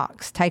drop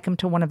box. Take them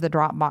to one of the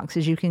drop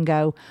boxes. You can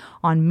go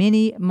on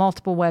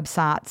multiple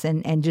websites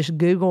and just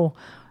Google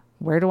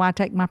Where do I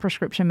take my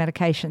prescription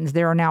medications?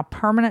 There are now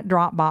permanent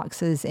drop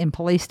boxes in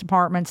police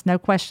departments, no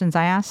questions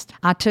asked.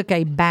 I took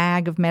a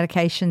bag of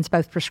medications,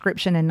 both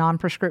prescription and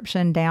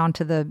non-prescription, down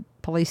to the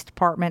police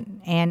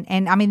department.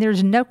 And I mean,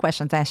 there's no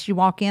questions asked. You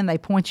walk in, they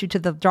point you to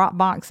the drop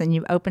box and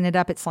you open it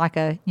up. It's like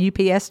a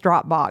UPS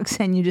drop box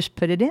and you just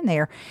put it in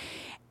there.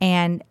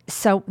 And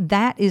so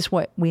that is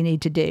what we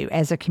need to do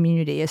as a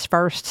community, is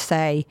first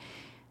say,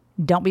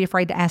 don't be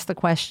afraid to ask the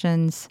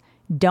questions.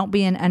 Don't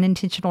be an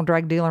unintentional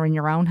drug dealer in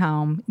your own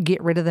home.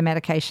 Get rid of the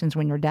medications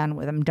when you're done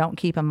with them. Don't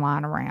keep them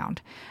lying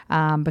around,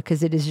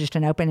 because it is just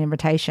an open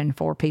invitation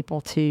for people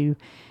to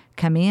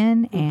come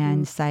in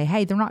and say,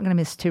 hey, they're not going to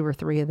miss 2 or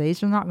 3 of these.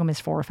 They're not going to miss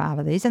 4 or 5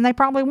 of these. And they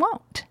probably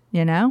won't,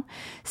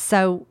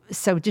 So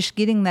just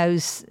getting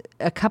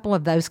a couple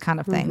of those kind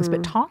of things,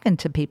 but talking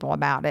to people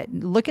about it,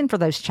 looking for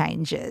those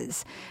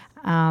changes.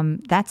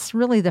 That's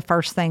really the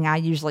first thing I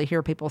usually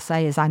hear people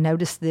say is, I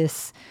noticed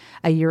this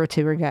a year or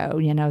 2 ago.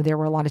 There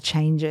were a lot of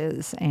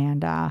changes,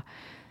 and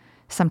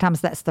sometimes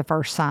that's the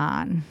first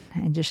sign.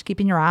 And just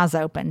keeping your eyes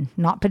open,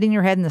 not putting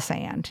your head in the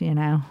sand, So.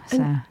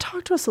 And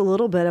talk to us a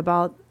little bit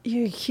about,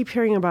 you keep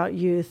hearing about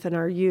youth and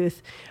our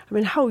youth. I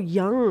mean, how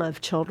young of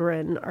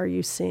children are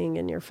you seeing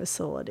in your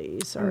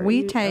facilities?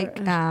 We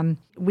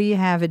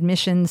have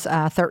admissions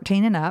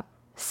 13 and up.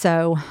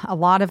 So a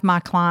lot of my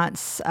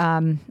clients,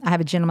 I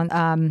have a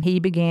gentleman, he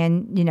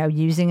began,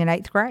 using in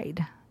 8th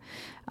grade.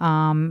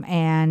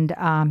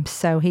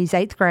 So he's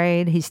 8th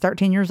grade, he's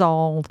 13 years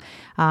old,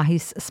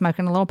 he's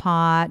smoking a little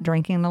pot,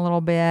 drinking a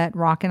little bit,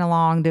 rocking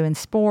along, doing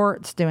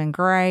sports, doing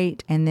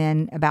great. And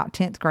then about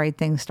 10th grade,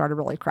 things started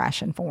really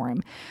crashing for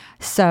him.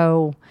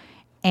 So,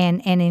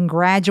 and in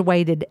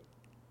graduated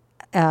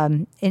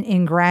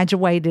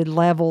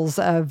levels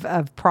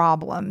of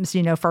problems.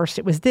 First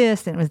it was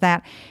this, then it was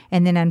that.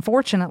 And then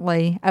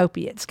unfortunately,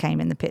 opiates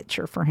came in the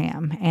picture for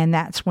him. And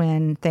that's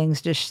when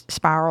things just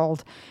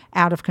spiraled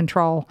out of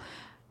control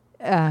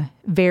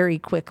very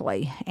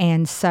quickly.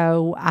 And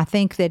so I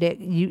think that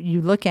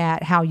you look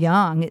at how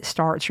young it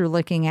starts. You're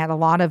looking at a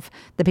lot of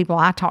the people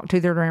I talk to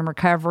that are in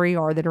recovery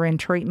or that are in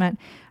treatment.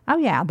 Oh,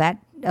 yeah, that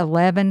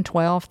 11,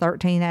 12,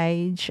 13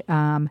 age,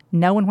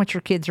 knowing what your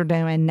kids are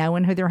doing,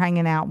 knowing who they're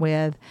hanging out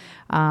with.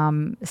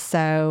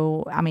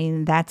 So, I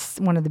mean,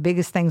 that's one of the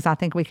biggest things I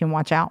think we can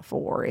watch out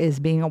for, is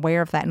being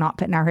aware of that, not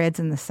putting our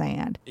heads in the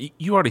sand.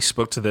 You already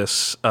spoke to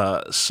this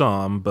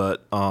some,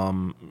 but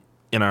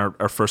in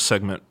our first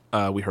segment,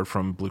 we heard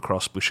from Blue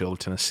Cross Blue Shield of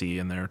Tennessee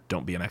and their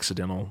Don't Be an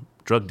Accidental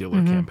Drug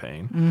Dealer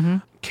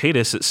campaign.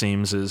 CADIS, it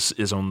seems,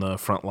 is on the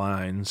front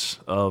lines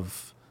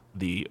of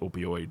the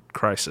opioid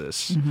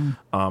crisis.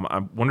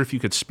 I wonder if you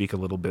could speak a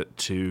little bit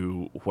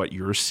to what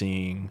you're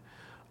seeing,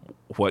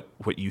 what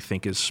you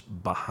think is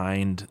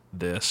behind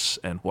this,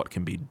 and what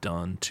can be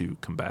done to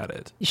combat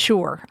it.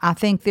 Sure. I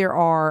think there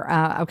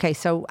are,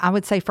 so I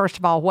would say, first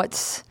of all,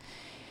 what's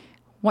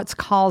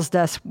caused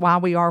us, why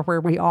we are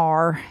where we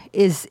are,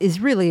 is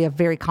really a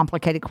very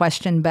complicated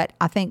question. But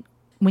I think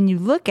when you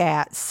look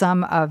at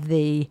some of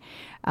the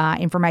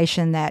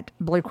information that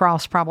Blue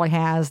Cross probably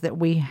has, that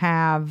we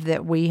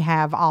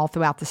have all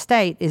throughout the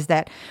state, is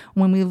that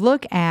when we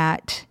look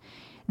at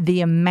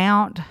the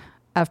amount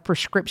of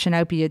prescription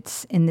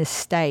opiates in this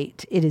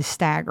state, it is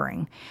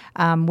staggering.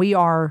 We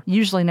are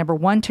usually number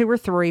 1, 2, or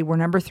 3. We're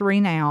number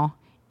 3 now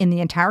in the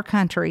entire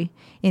country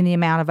in the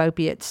amount of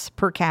opiates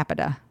per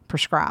capita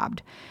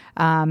prescribed.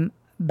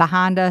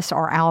 Behind us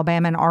are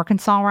Alabama and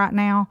Arkansas right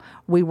now.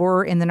 We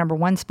were in the number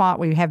 1 spot.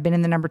 We have been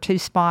in the number 2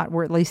 spot.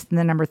 We're at least in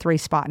the number 3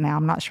 spot now.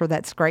 I'm not sure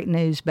that's great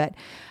news, but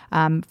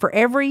for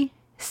every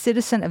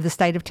citizen of the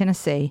state of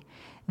Tennessee,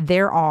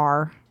 there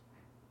are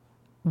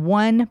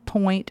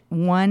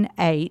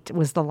 1.18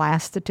 was the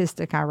last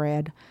statistic I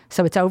read.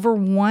 So it's over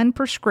 1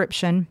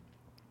 prescription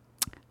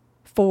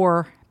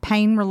for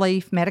pain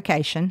relief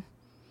medication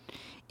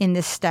in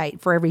this state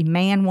for every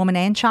man, woman,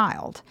 and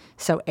child.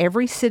 So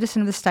every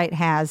citizen of the state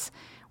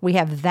we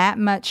have that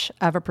much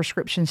of a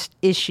prescription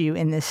issue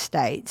in this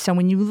state. So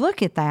when you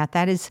look at that,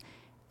 that is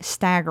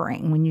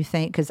staggering when you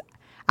think, because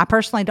I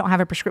personally don't have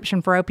a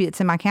prescription for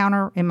opiates in my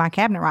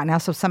cabinet right now.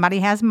 So somebody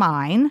has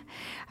mine,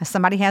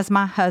 somebody has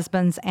my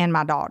husband's and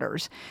my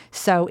daughter's.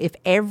 So if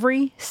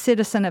every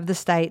citizen of the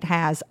state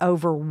has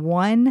over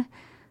 1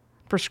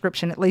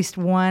 prescription, at least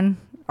 1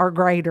 or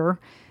greater,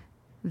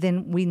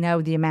 then we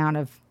know the amount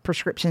of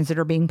prescriptions that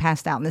are being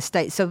passed out in the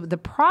state. So the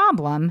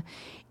problem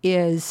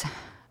is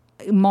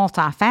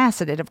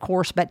multifaceted, of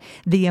course, but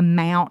the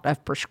amount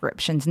of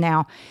prescriptions.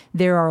 Now,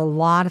 there are a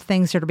lot of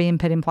things that are being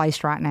put in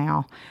place right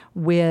now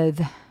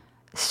with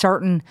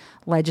certain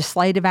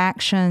legislative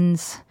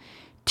actions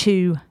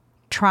to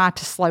try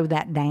to slow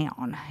that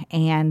down.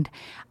 And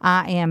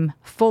I am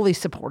fully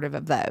supportive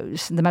of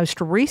those. The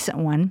most recent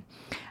one,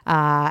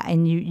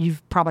 and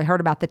you've probably heard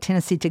about the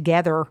Tennessee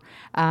Together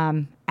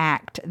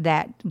Act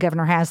that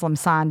Governor Haslam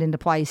signed into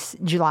place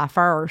July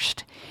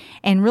 1st.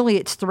 And really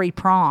it's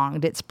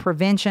 3-pronged. It's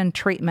prevention,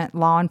 treatment,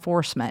 law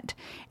enforcement,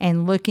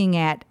 and looking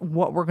at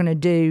what we're going to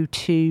do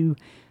to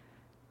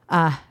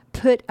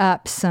put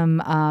up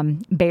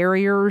some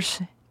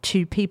barriers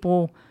to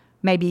people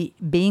maybe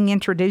being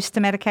introduced to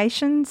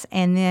medications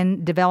and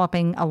then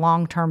developing a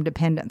long-term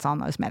dependence on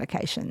those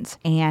medications.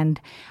 And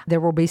there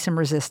will be some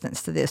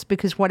resistance to this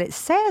because what it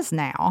says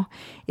now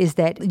is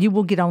that you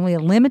will get only a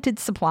limited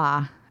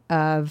supply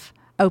of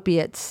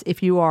opiates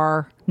if you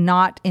are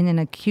not in an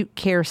acute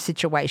care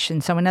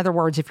situation. So in other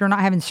words, if you're not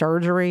having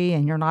surgery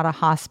and you're not a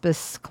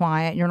hospice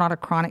client, you're not a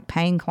chronic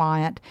pain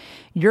client,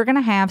 you're going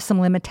to have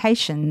some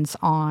limitations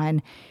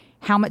on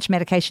how much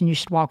medication you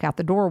should walk out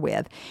the door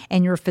with.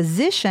 And your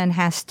physician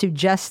has to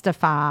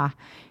justify,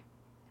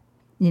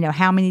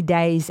 how many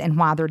days and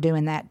why they're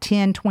doing that,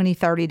 10, 20,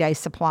 30-day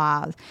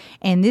supplies.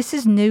 And this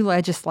is new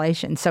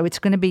legislation, so it's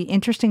going to be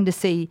interesting to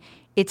see.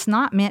 It's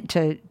not meant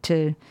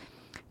to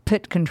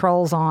put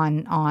controls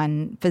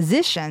on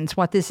physicians.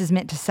 What this is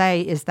meant to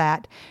say is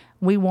that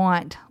we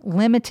want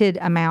limited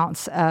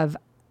amounts of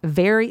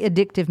very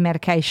addictive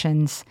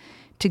medications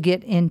to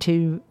get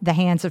into the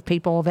hands of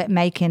people that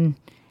can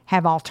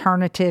have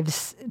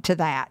alternatives to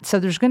that. So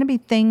there's going to be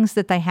things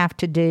that they have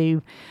to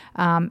do.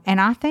 And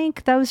I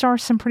think those are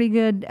some pretty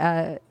good,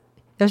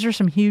 those are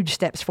some huge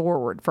steps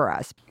forward for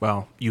us.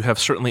 Well, you have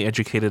certainly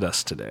educated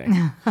us today.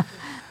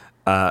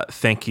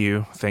 Thank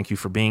you. Thank you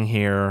for being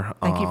here.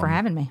 Thank you for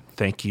having me.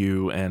 Thank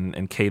you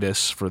and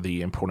Cadis for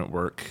the important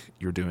work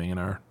you're doing in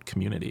our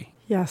community.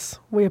 Yes,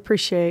 we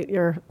appreciate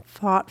your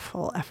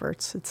thoughtful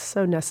efforts. It's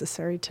so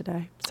necessary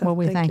today. So well,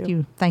 we thank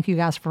you. Thank you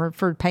guys for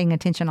paying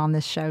attention on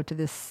this show to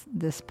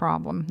this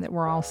problem that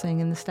we're all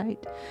seeing in the state.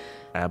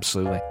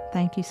 Absolutely.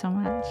 Thank you so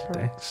much.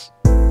 Thanks.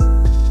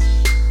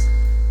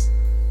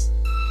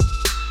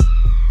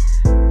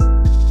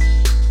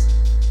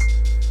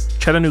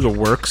 Chattanooga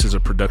Works is a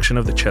production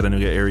of the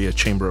Chattanooga Area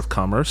Chamber of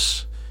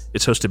Commerce.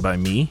 It's hosted by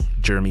me,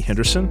 Jeremy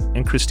Henderson,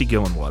 and Christy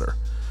Gillenwater.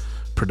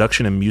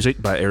 Production and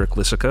music by Eric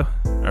Lissica.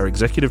 Our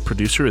executive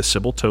producer is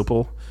Sybil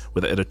Topol,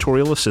 with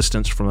editorial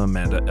assistance from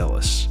Amanda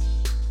Ellis.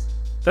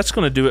 That's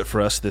going to do it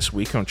for us this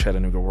week on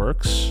Chattanooga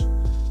Works.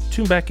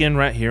 Tune back in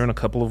right here in a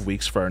couple of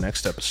weeks for our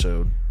next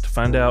episode to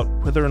find out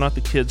whether or not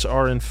the kids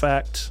are, in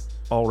fact,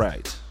 all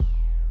right.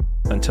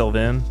 Until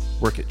then,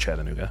 work it,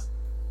 Chattanooga.